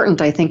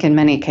inadvertent, I think, in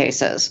many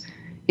cases.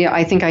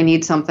 I think I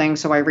need something,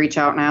 so I reach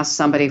out and ask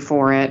somebody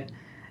for it,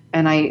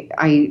 and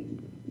I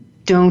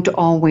don't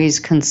always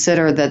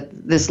consider that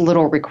this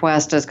little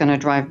request is going to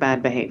drive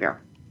bad behavior.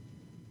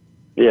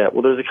 Yeah,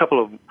 well, there's a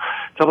couple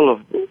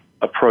of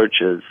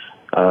approaches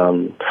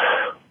or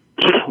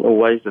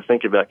ways to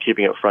think about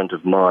keeping it front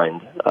of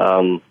mind.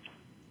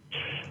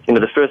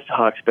 The first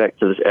harks back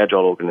to this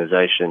agile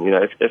organization.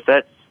 If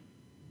that's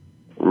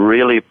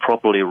really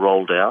properly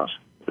rolled out,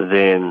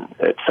 then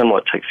it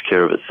somewhat takes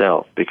care of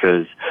itself,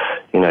 because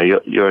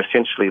you're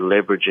essentially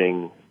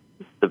leveraging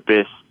the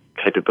best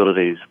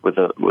capabilities with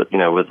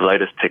the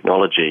latest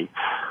technology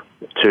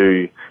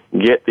to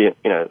get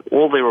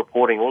all the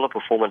reporting, all the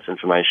performance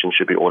information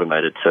should be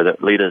automated so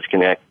that leaders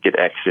can get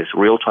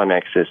real-time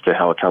access to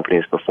how a company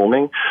is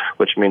performing,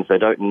 which means they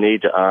don't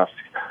need to ask,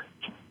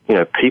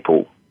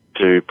 people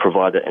to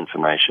provide that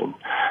information.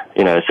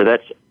 So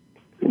that's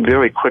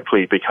very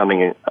quickly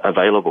becoming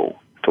available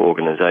to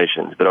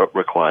organizations, but it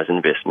requires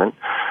investment,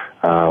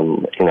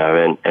 and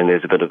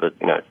there's a bit of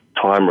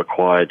time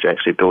required to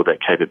actually build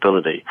that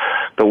capability.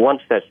 But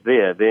once that's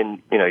there,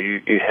 then,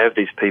 you have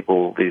these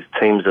people, these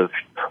teams of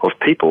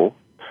people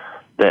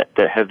that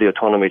have the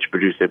autonomy to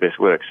produce their best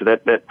work. So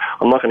that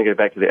I'm not going to go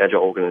back to the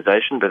agile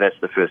organization, but that's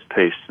the first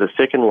piece. The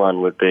second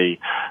one would be,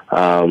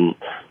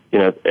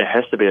 it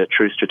has to be a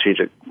true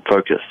strategic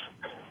focus,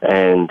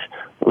 and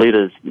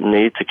leaders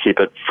need to keep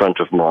it front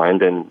of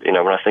mind. And,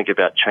 when I think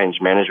about change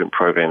management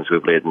programs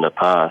we've led in the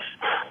past,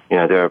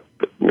 there are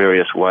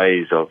various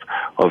ways of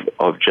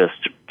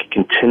just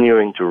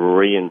continuing to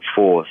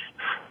reinforce,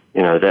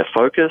 that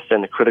focus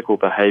and the critical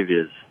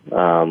behaviors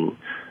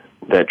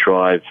that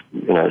drive,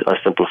 a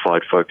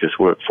simplified focus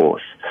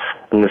workforce.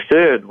 And the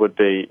third would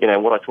be,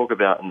 what I talk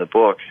about in the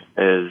book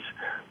is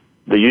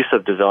the use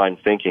of design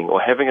thinking,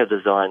 or having a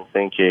design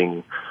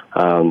thinking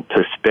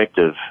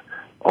perspective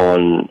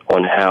on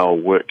how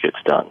work gets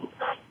done.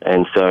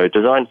 And so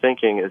design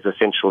thinking is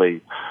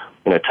essentially,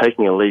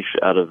 taking a leaf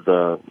out of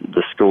the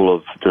school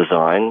of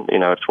design.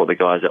 It's what the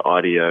guys at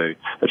IDEO,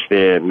 it's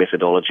their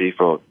methodology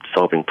for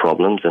solving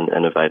problems and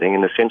innovating.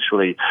 And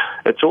essentially,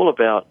 it's all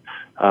about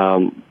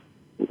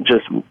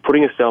just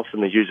putting yourself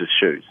in the user's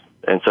shoes.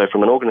 And so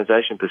from an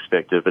organization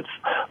perspective, it's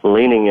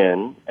leaning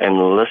in and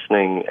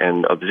listening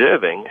and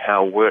observing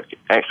how work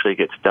actually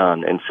gets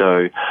done. And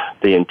so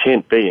the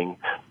intent being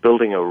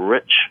building a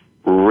rich,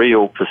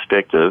 real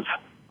perspective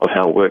of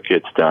how work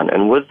gets done.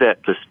 And with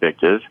that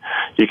perspective,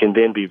 you can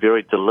then be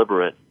very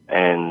deliberate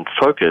and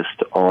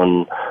focused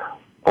on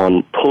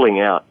pulling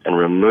out and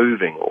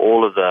removing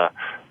all of the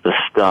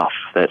stuff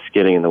that's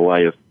getting in the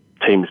way of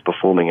teams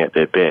performing at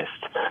their best.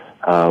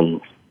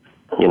 And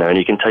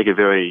you can take a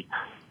very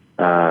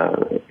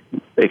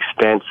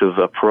expansive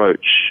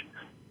approach,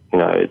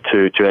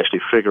 to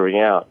actually figuring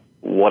out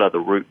what are the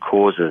root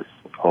causes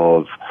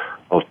of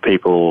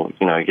people,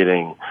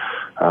 getting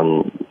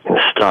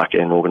stuck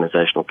in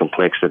organizational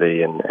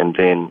complexity, and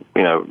then,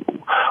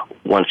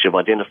 once you've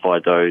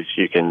identified those,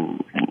 you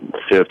can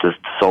serve to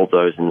solve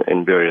those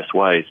in various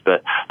ways.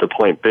 But the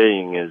point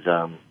being is,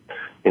 there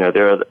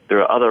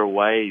are other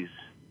ways,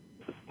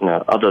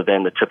 other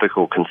than the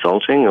typical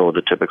consulting or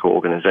the typical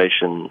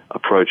organization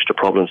approach to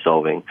problem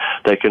solving,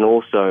 they can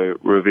also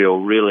reveal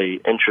really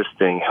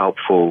interesting,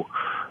 helpful,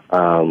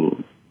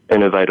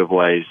 innovative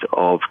ways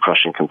of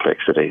crushing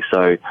complexity.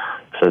 So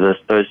there's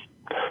those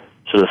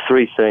sort of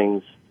three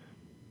things,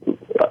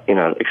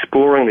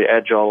 exploring the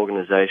agile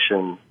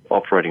organization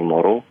operating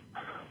model.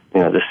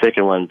 The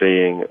second one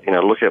being,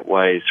 look at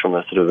ways from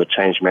a sort of a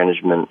change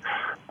management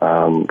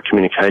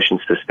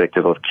communications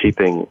perspective of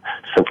keeping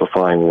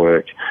simplifying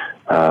work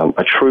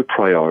a true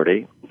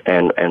priority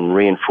and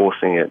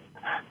reinforcing it,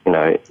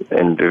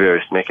 in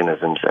various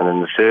mechanisms. And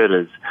then the third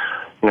is,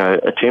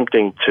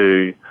 attempting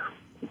to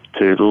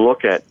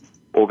look at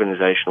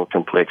organizational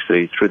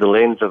complexity through the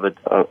lens of a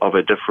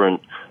different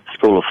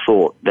school of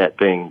thought, that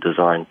being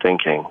design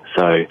thinking.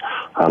 So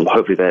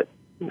hopefully that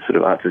sort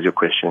of answers your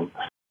question.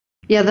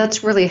 Yeah,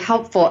 that's really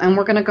helpful. And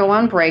we're going to go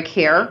on break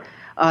here.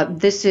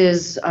 This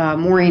is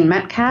Maureen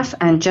Metcalf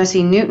and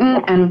Jesse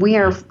Newton, and we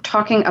are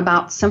talking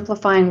about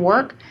simplifying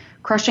work,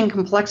 crushing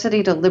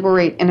complexity to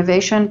liberate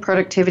innovation,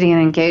 productivity,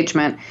 and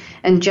engagement.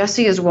 And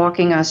Jesse is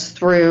walking us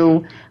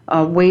through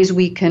ways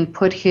we can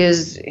put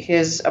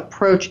his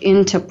approach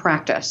into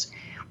practice.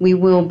 We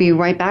will be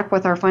right back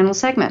with our final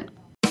segment.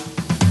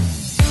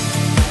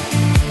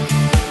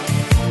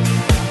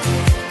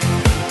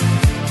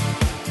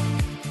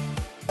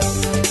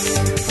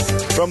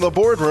 From the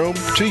boardroom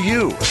to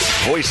you,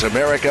 Voice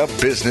America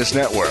Business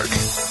Network.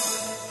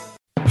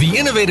 The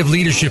Innovative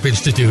Leadership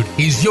Institute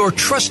is your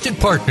trusted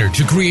partner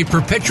to create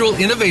perpetual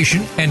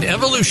innovation and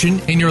evolution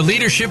in your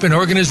leadership and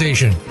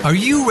organization. Are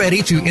you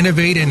ready to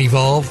innovate and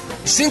evolve?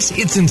 Since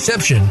its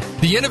inception,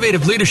 the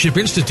Innovative Leadership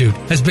Institute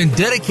has been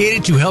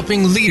dedicated to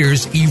helping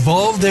leaders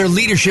evolve their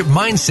leadership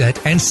mindset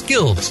and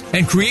skills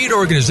and create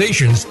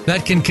organizations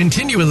that can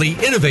continually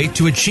innovate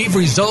to achieve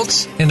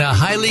results in a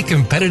highly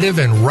competitive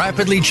and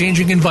rapidly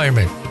changing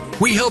environment.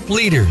 We help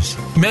leaders,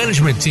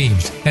 management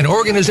teams, and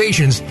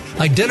organizations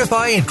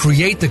identify and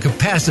create the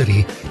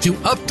capacity to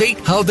update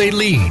how they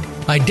lead,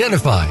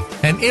 identify,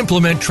 and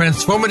implement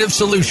transformative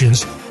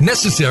solutions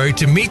necessary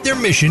to meet their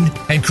mission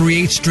and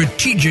create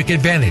strategic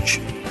advantage.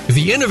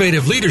 The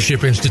Innovative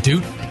Leadership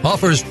Institute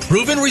offers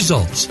proven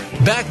results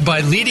backed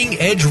by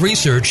leading-edge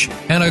research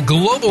and a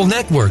global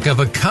network of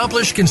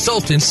accomplished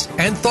consultants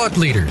and thought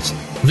leaders.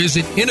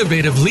 Visit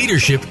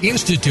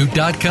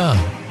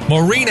innovativeleadershipinstitute.com.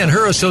 Maureen and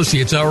her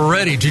associates are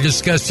ready to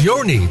discuss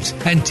your needs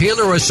and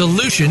tailor a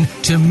solution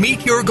to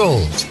meet your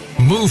goals.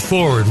 Move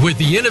forward with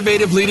the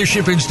Innovative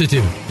Leadership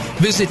Institute.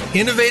 Visit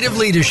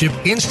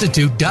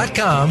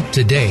innovativeleadershipinstitute.com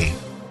today.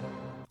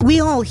 We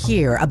all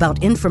hear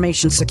about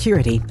information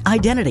security,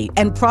 identity,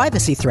 and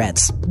privacy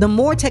threats. The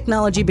more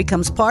technology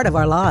becomes part of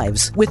our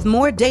lives, with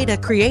more data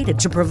created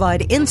to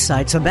provide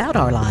insights about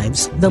our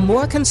lives, the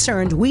more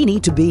concerned we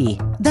need to be.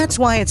 That's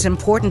why it's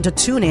important to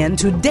tune in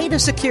to Data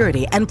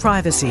Security and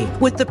Privacy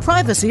with the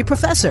Privacy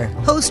Professor.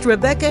 Host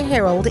Rebecca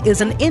Harold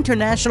is an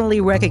internationally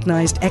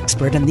recognized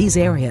expert in these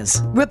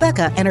areas.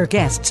 Rebecca and her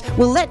guests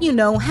will let you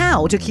know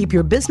how to keep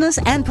your business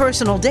and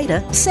personal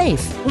data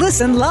safe.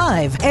 Listen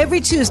live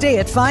every Tuesday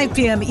at 5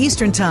 p.m.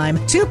 Eastern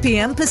Time, 2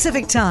 p.m.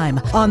 Pacific Time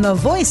on the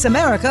Voice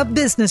America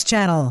Business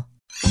Channel.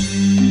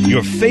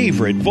 Your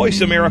favorite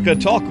Voice America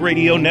Talk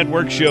Radio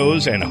Network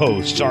shows and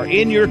hosts are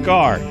in your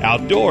car,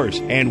 outdoors,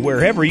 and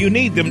wherever you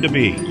need them to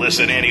be.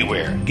 Listen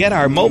anywhere. Get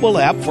our mobile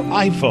app for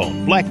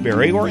iPhone,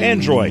 BlackBerry, or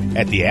Android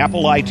at the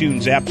Apple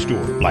iTunes App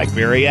Store,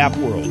 BlackBerry App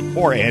World,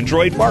 or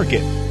Android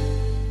Market.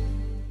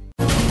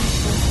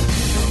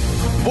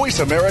 Voice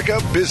America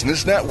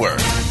Business Network.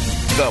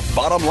 The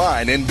bottom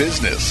line in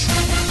business.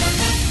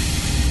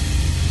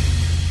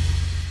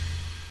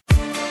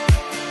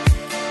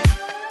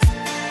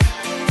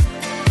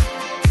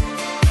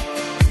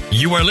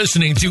 You are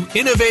listening to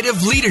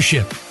Innovative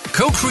Leadership,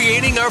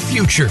 co-creating our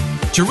future.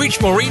 To reach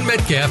Maureen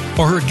Metcalf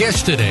or her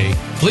guest today,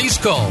 please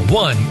call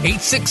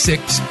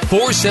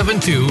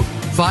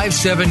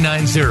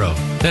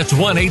 1-866-472-5790. That's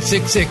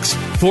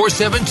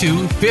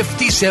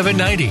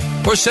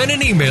 1-866-472-5790. Or send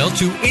an email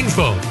to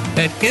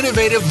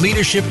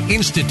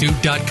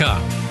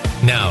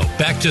info@innovativeleadershipinstitute.com. Now,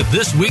 back to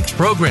this week's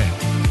program.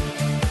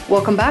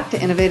 Welcome back to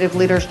Innovative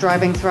Leaders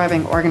Driving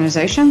Thriving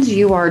Organizations.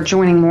 You are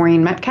joining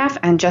Maureen Metcalf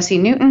and Jesse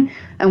Newton,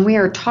 and we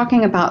are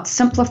talking about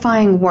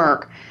simplifying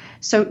work.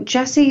 So,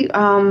 Jesse,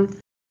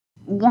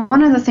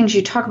 one of the things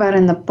you talk about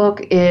in the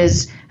book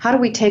is how do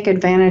we take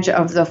advantage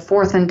of the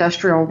fourth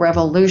industrial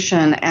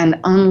revolution and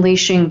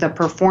unleashing the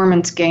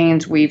performance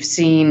gains we've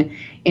seen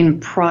in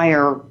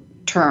prior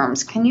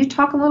terms. Can you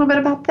talk a little bit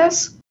about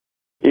this?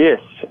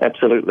 Yes,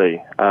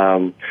 absolutely.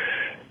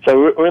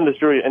 So we're in this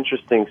very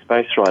interesting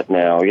space right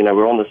now. You know,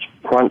 we're on this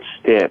front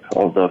step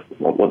of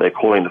what they're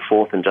calling the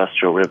fourth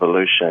industrial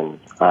revolution.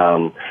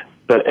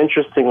 But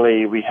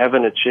interestingly, we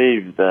haven't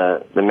achieved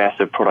the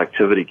massive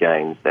productivity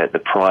gains that the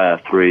prior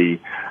three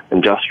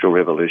industrial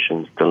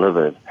revolutions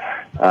delivered.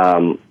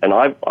 And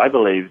I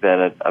believe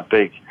that a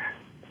big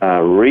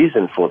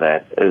reason for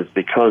that is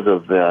because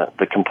of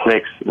the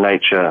complex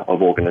nature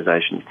of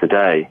organizations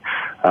today.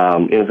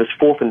 This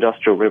fourth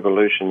industrial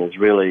revolution is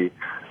really,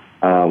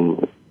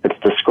 it's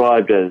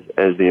described as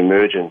the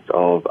emergence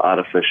of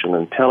artificial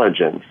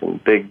intelligence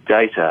and big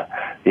data,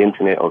 the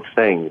Internet of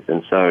Things.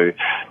 And so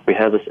we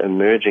have this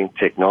emerging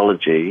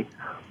technology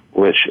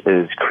which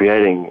is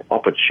creating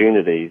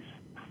opportunities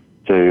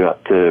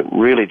to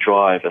really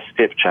drive a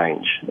step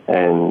change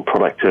in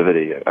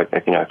productivity,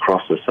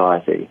 across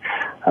society.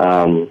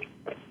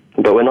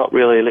 But we're not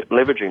really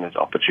leveraging those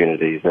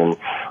opportunities. And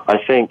I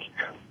think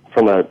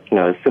from a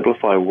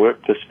simplified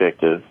work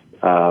perspective,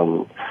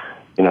 in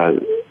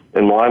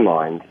my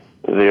mind,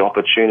 the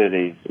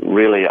opportunities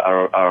really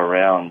are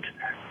around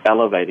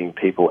elevating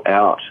people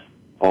out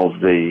of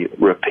the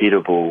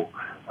repeatable,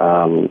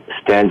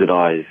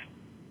 standardized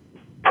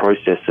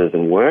processes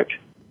and work,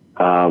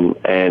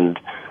 and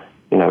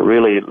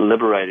really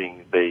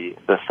liberating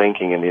the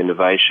thinking and the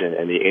innovation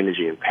and the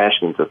energy and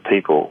passions of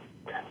people,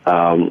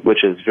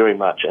 which is very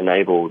much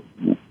enabled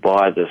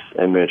by this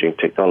emerging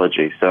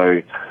technology.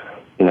 So,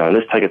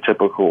 let's take a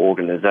typical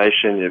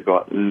organization. You've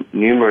got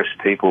numerous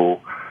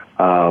people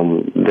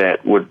that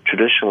would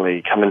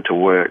traditionally come into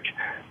work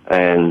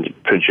and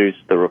produce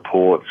the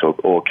reports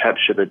or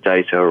capture the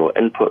data or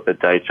input the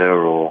data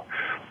or,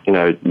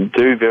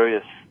 do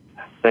various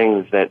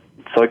things that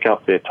soak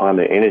up their time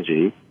and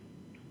energy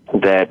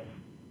that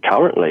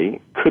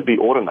currently could be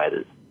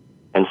automated.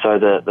 And so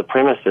the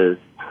premise is,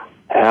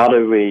 how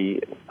do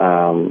we,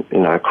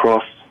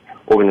 across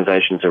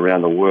organizations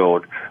around the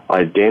world,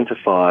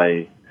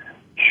 identify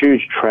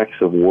huge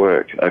tracts of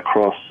work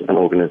across an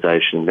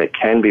organization that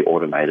can be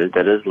automated,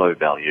 that is low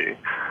value,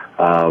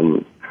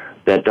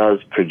 that does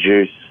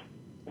produce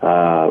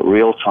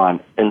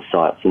real-time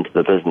insights into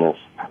the business,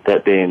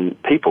 that then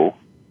people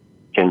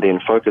can then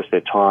focus their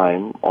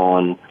time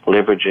on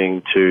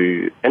leveraging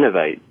to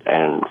innovate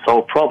and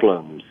solve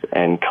problems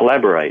and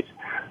collaborate.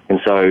 And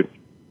so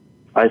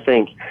I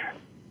think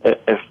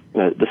if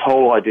this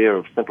whole idea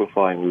of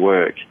simplifying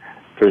work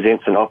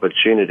presents an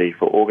opportunity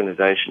for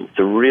organizations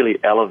to really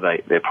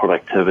elevate their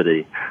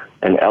productivity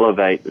and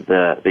elevate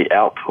the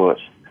output,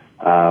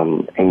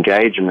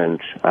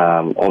 engagement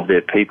of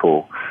their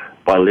people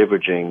by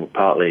leveraging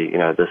partly,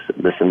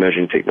 this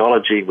emerging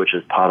technology, which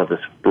is part of this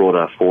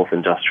broader fourth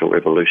industrial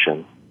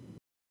revolution.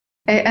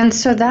 And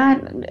so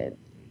that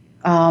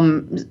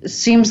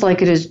seems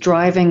like it is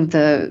driving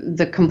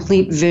the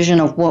complete vision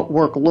of what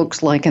work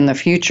looks like in the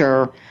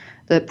future,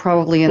 that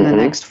probably in the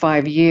next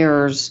 5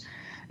 years,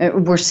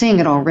 we're seeing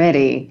it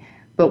already,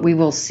 but we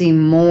will see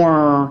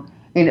more.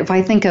 And if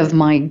I think of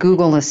my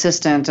Google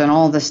Assistant and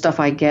all the stuff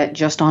I get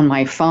just on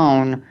my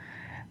phone,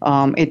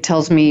 it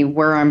tells me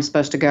where I'm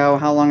supposed to go,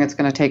 how long it's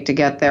going to take to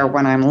get there,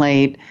 when I'm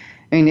late.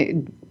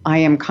 I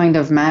am kind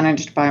of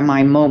managed by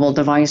my mobile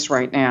device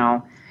right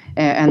now.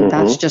 And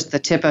that's just the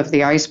tip of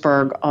the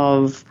iceberg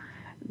of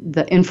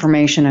the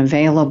information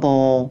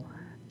available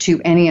to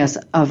any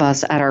of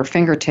us at our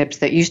fingertips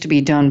that used to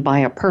be done by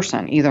a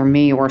person, either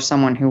me or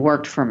someone who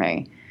worked for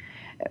me.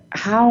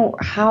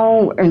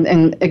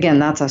 And again,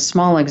 that's a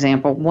small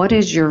example. What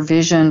is your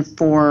vision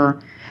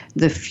for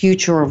the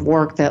future of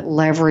work that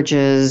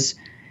leverages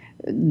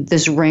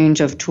this range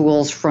of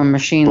tools from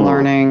machine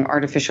learning,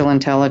 artificial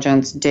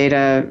intelligence,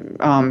 data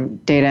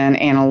and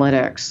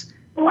analytics?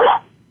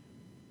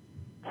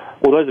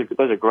 Well,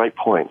 those are great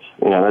points.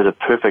 Those are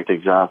perfect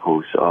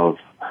examples of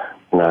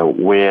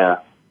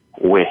where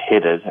we're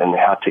headed and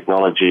how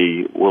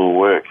technology will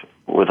work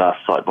with us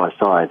side by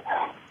side.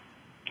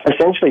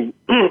 Essentially,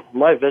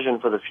 my vision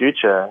for the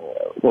future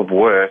of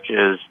work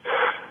is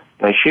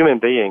human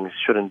beings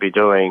shouldn't be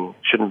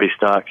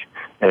stuck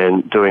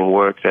in doing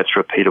work that's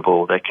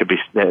repeatable,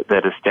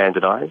 that is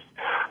standardized.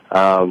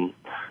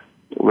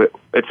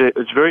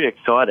 It's very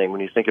exciting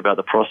when you think about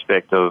the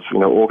prospect of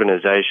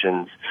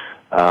organizations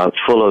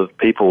full of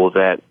people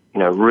that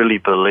really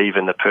believe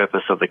in the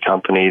purpose of the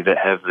company, that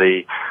have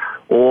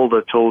all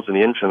the tools and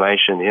the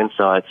information, the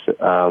insights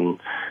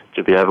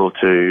to be able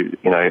to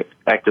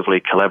actively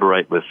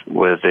collaborate with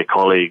their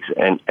colleagues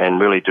and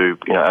really do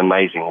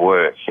amazing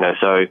work.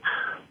 So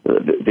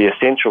the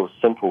essential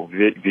simple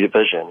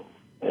vision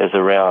is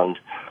around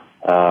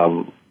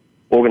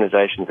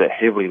organizations that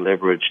heavily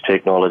leverage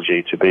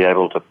technology to be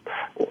able to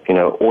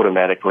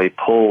automatically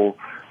pull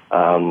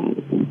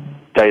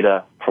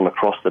data from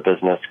across the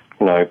business,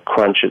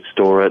 crunch it,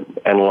 store it,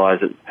 analyze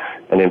it,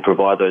 and then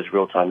provide those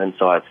real-time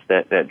insights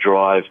that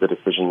drive the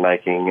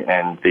decision-making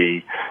and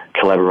the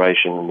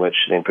collaboration, which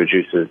then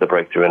produces the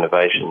breakthrough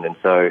innovation. And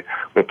so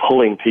we're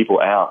pulling people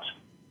out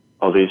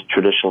of these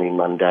traditionally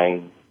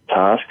mundane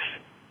tasks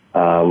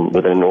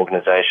within an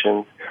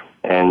organization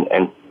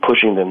and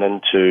pushing them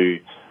into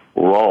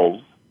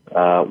roles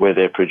where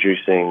they're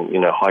producing,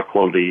 high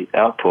quality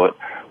output,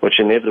 which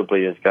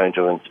inevitably is going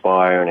to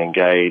inspire and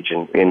engage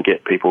and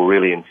get people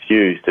really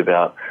enthused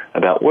about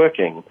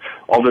working.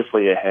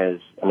 Obviously, it has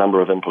a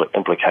number of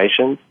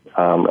implications.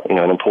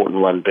 An important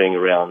one being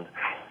around,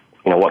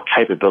 what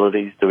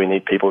capabilities do we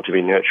need people to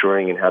be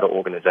nurturing, and how do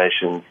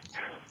organizations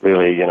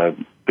really,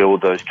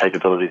 build those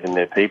capabilities in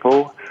their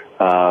people.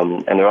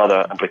 And there are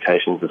other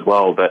implications as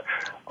well. But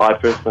I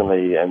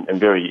personally am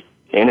very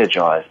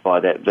energized by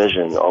that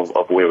vision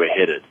of where we're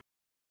headed.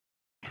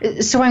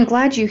 So I'm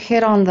glad you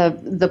hit on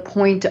the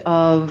point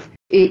of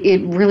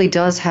it really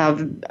does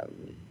have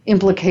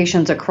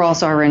implications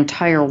across our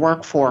entire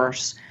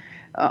workforce.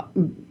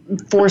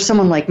 For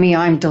someone like me,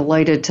 I'm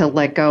delighted to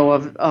let go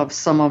of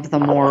some of the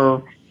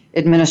more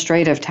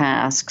administrative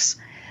tasks.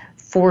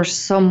 For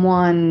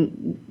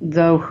someone,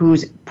 though,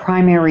 whose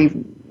primary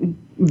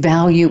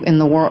value in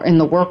the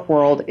work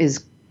world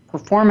is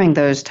performing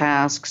those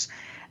tasks,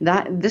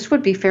 that this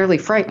would be fairly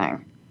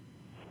frightening.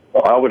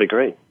 Well, I would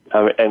agree.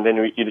 And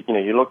then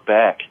you look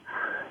back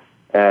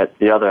at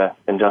the other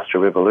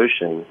industrial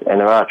revolutions, and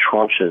there are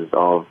tranches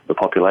of the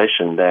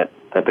population that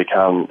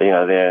become,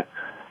 their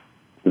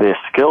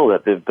skill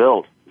that they've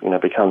built,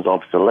 becomes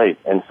obsolete.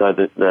 And so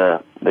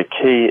the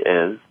key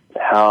is,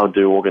 how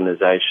do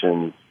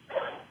organizations,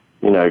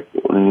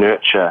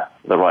 nurture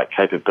the right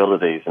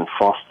capabilities and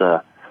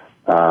foster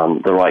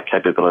the right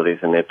capabilities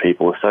in their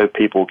people, so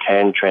people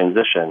can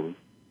transition.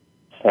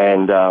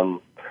 And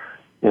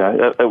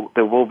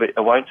it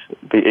won't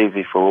be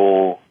easy for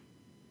all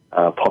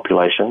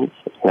populations,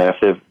 if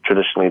they've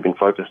traditionally been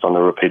focused on the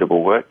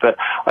repeatable work. But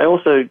I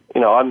also,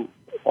 I'm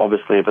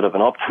obviously a bit of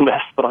an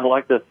optimist, but I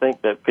like to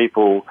think that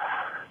people,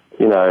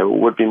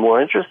 would be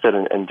more interested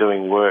in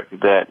doing work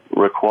that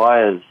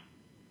requires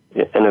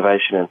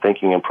innovation and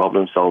thinking and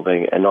problem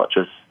solving, and not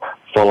just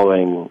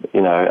following,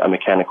 a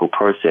mechanical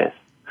process.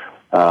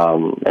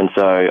 And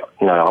so,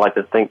 I like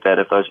to think that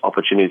if those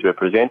opportunities were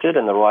presented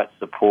and the right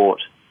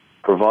support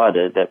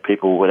provided, that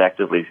people would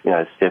actively,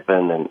 step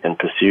in and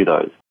pursue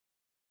those.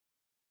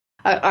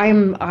 I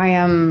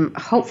am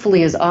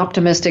hopefully as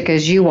optimistic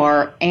as you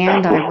are,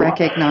 and I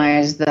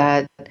recognize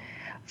that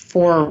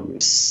for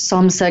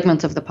some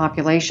segments of the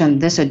population,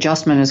 this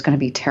adjustment is going to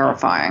be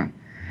terrifying,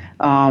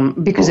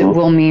 because it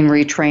will mean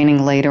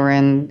retraining later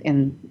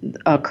in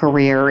a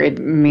career. It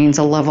means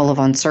a level of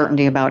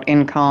uncertainty about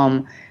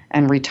income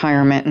and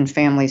retirement and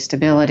family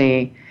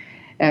stability,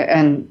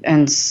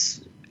 and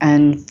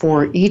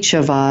for each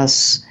of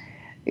us,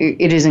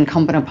 it is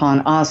incumbent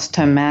upon us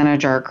to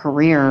manage our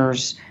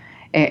careers.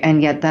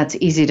 And yet that's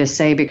easy to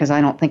say because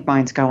I don't think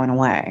mine's going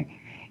away.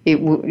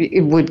 It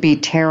would be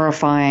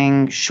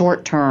terrifying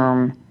short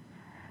term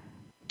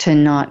to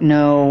not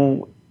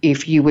know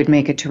if you would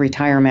make it to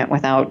retirement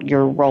without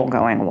your role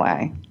going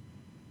away.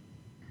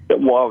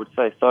 Well, I would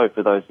say so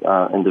for those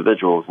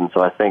individuals. And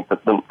so I think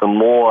that the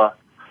more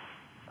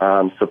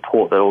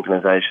support that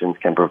organizations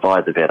can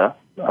provide, the better.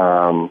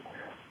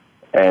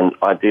 And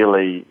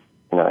ideally,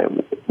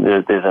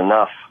 there's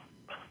enough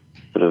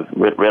sort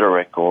of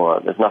rhetoric, or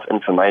there's enough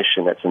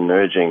information that's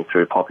emerging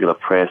through popular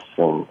press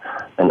and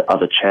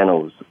other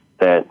channels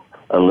that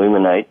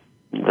illuminate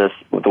the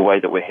way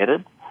that we're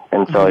headed.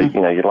 And so,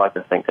 you'd like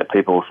to think that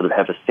people sort of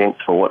have a sense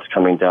for what's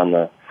coming down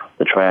the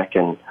track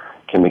and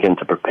can begin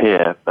to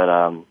prepare. But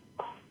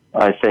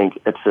I think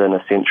it's an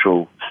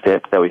essential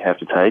step that we have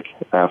to take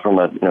from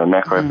a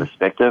macro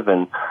perspective.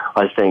 And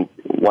I think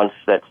once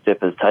that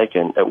step is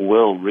taken, it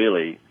will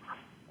really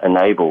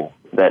enable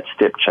that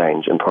step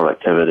change in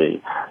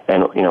productivity.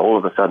 And, all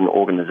of a sudden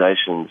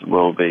organizations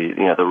will be,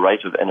 the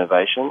rate of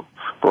innovation,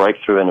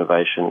 breakthrough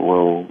innovation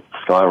will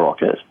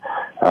skyrocket.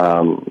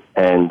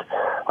 And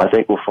I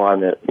think we'll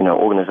find that,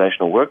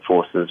 organizational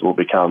workforces will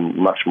become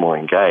much more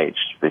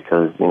engaged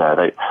because,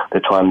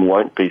 their time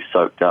won't be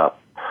soaked up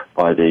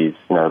by these,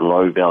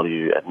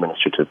 low-value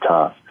administrative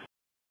tasks.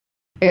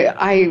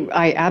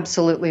 I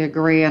absolutely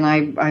agree, and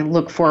I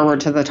look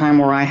forward to the time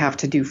where I have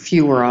to do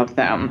fewer of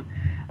them.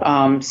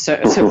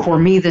 So for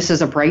me, this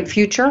is a bright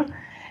future,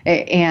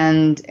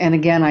 and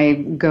again, I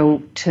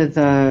go to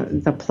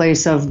the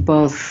place of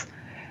both.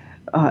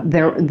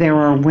 There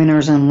are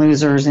winners and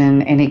losers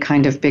in any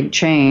kind of big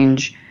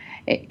change,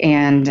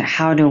 and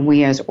how do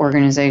we as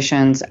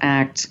organizations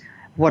act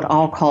what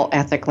I'll call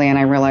ethically? And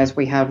I realize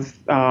we have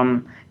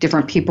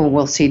different people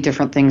will see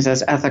different things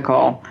as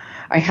ethical.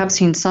 I have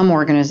seen some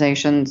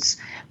organizations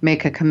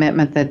make a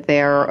commitment that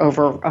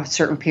over a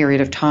certain period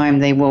of time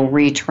they will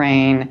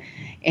retrain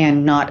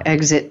and not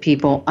exit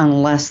people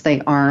unless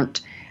they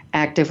aren't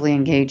actively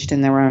engaged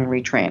in their own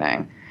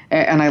retraining.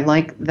 And I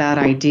like that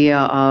idea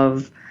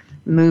of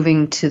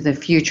moving to the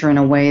future in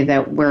a way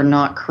that we're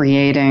not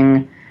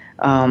creating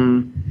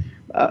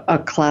a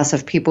class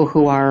of people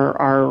who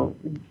are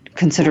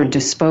considered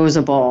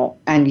disposable,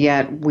 and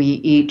yet we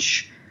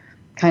each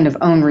kind of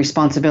own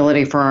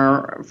responsibility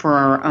for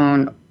our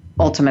own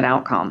ultimate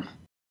outcome.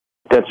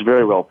 That's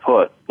very well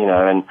put,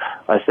 and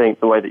I think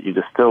the way that you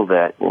distill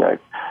that,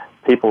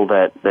 people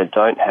that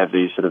don't have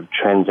these sort of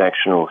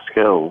transactional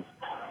skills,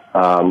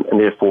 and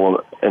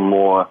therefore in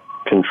more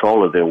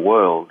control of their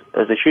world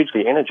is a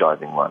hugely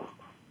energizing one.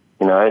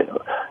 You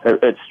know,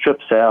 it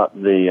strips out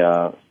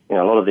a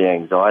lot of the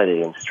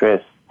anxiety and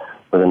stress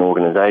within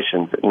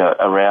organizations,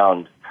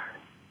 around,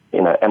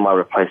 am I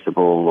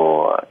replaceable,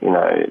 or,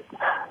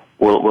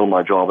 will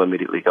my job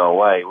immediately go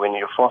away? When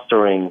you're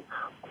fostering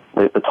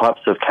the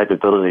types of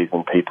capabilities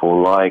in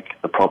people, like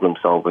the problem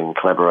solving,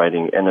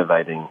 collaborating,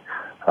 innovating,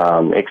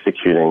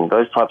 executing,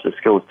 those types of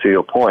skills, to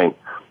your point,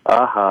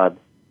 are hard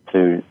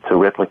to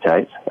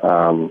replicate,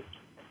 and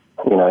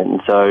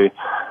so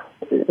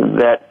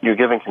that you're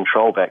giving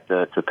control back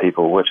to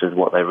people, which is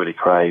what they really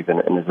crave,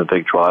 and is a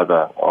big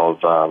driver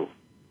of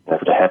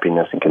sort of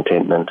happiness and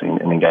contentment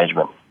and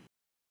engagement.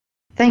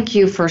 Thank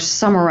you for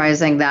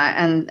summarizing that,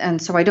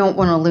 and so I don't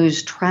want to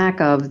lose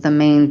track of the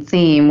main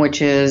theme,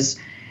 which is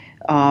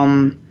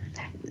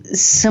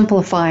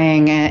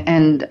simplifying,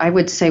 and I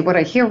would say what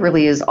I hear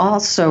really is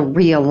also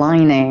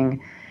realigning,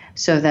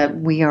 so that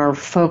we are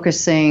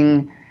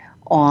focusing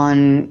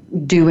on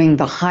doing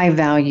the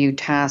high-value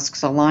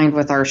tasks aligned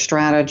with our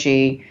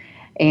strategy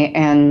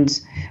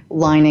and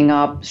lining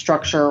up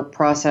structure,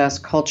 process,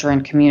 culture,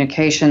 and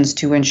communications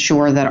to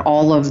ensure that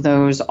all of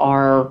those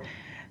are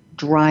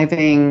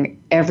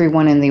driving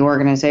everyone in the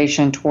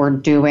organization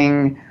toward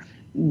doing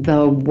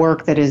the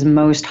work that is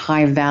most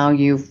high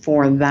value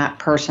for that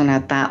person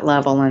at that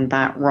level and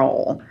that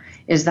role.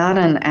 Is that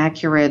an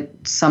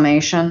accurate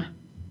summation?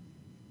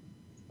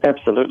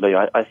 Absolutely.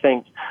 I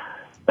think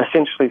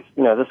essentially,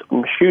 this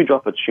huge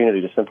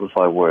opportunity to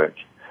simplify work,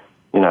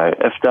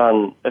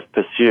 if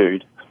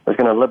pursued, is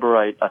going to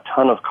liberate a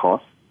ton of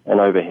costs and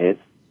overhead.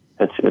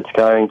 It's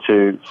going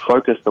to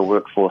focus the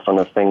workforce on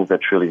the things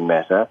that truly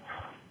matter.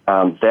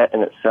 That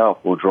in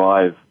itself will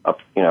drive a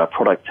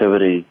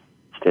productivity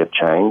step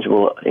change.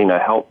 Will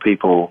help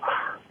people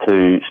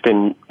to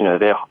spend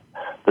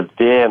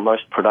their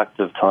most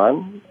productive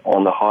time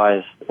on the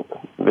highest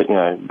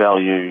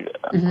value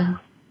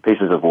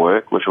pieces of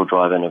work, which will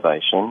drive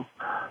innovation,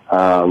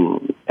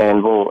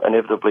 and will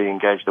inevitably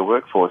engage the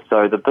workforce.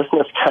 So the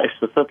business case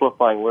for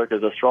simplifying work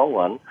is a strong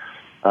one,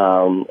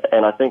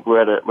 and I think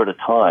we're at a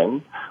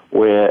time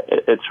where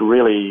it's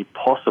really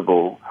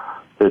possible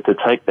to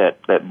take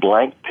that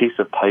blank piece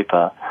of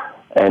paper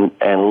and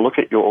look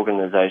at your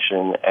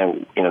organization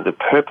and the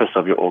purpose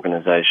of your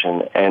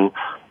organization and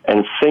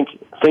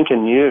think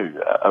anew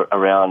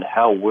around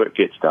how work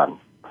gets done,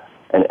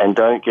 and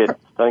don't get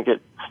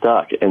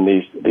stuck in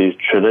these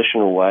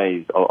traditional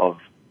ways of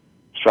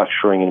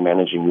structuring and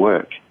managing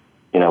work.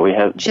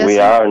 We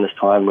are in this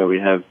time where we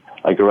have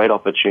a great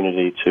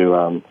opportunity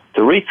to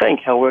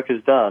rethink how work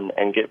is done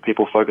and get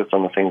people focused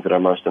on the things that are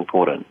most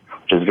important,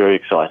 which is very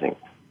exciting.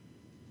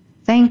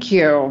 Thank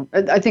you.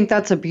 I think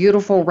that's a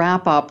beautiful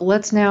wrap-up.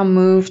 Let's now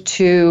move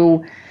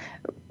to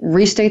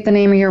restate the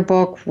name of your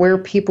book, where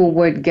people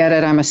would get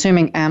it, I'm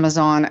assuming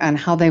Amazon, and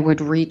how they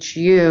would reach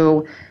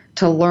you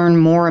to learn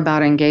more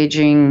about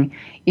engaging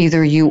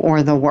either you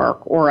or the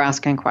work or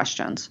asking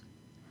questions.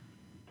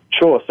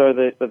 Sure. So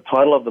the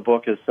title of the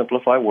book is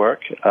Simplify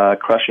Work,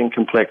 Crushing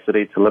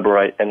Complexity to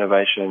Liberate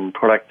Innovation,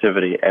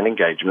 Productivity, and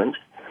Engagement.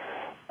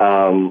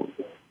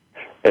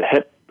 It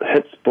hits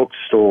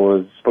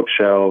bookstores,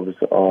 bookshelves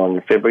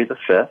on February the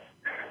 5th.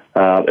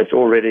 It's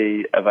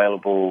already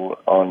available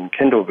on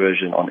Kindle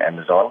version on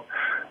Amazon.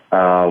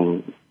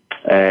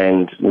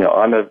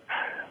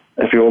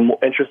 If you're more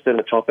interested in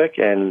the topic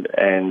and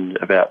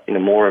about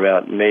more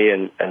about me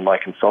and my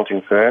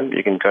consulting firm,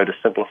 you can go to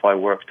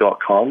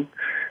simplifywork.com.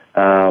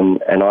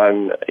 And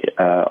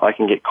I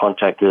can get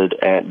contacted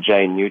at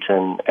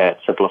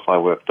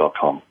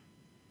jnewton@simplifywork.com.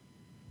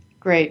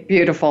 Great,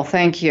 beautiful,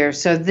 thank you.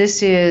 So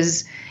this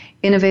is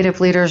Innovative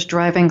Leaders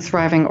Driving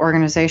Thriving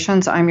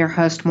Organizations. I'm your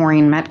host,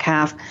 Maureen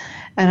Metcalf,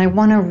 and I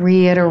want to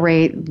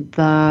reiterate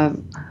the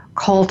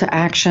call to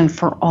action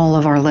for all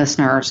of our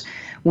listeners.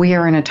 We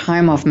are in a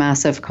time of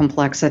massive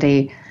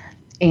complexity,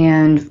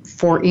 and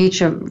for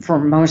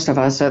most of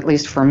us, at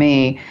least for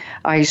me,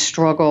 I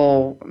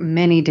struggle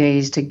many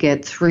days to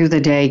get through the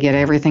day, get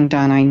everything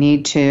done I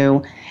need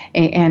to.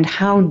 And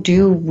how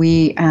do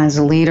we as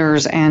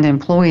leaders and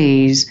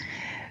employees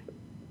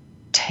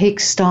take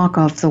stock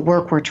of the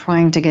work we're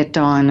trying to get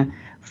done,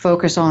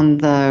 focus on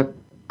the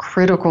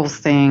critical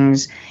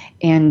things,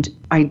 and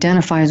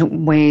identify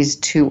ways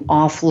to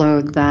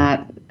offload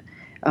that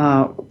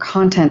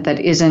content that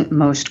isn't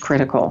most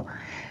critical?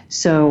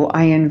 So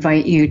I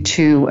invite you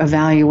to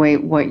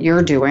evaluate what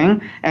you're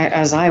doing,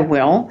 as I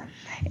will,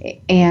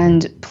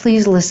 and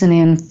please listen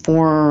in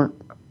for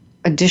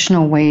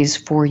additional ways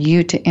for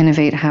you to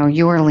innovate how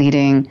you're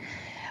leading.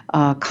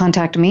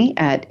 Contact me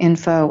at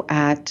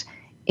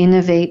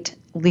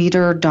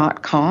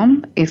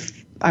info@innovateleader.com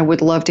if I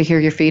would love to hear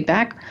your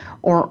feedback,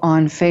 or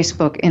on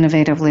Facebook,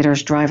 Innovative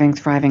Leaders Driving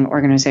Thriving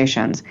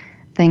Organizations.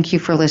 Thank you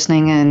for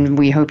listening, and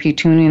we hope you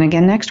tune in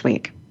again next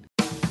week.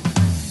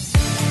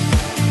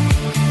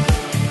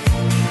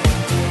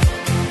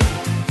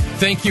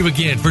 Thank you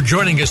again for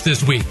joining us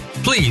this week.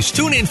 Please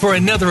tune in for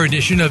another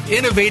edition of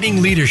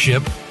Innovating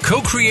Leadership,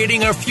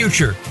 Co-Creating Our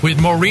Future with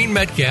Maureen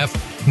Metcalf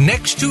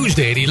next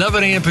Tuesday at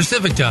 11 a.m.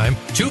 Pacific Time,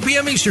 2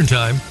 p.m. Eastern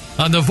Time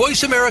on the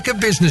Voice America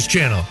Business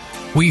Channel.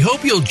 We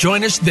hope you'll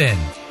join us then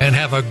and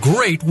have a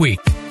great week.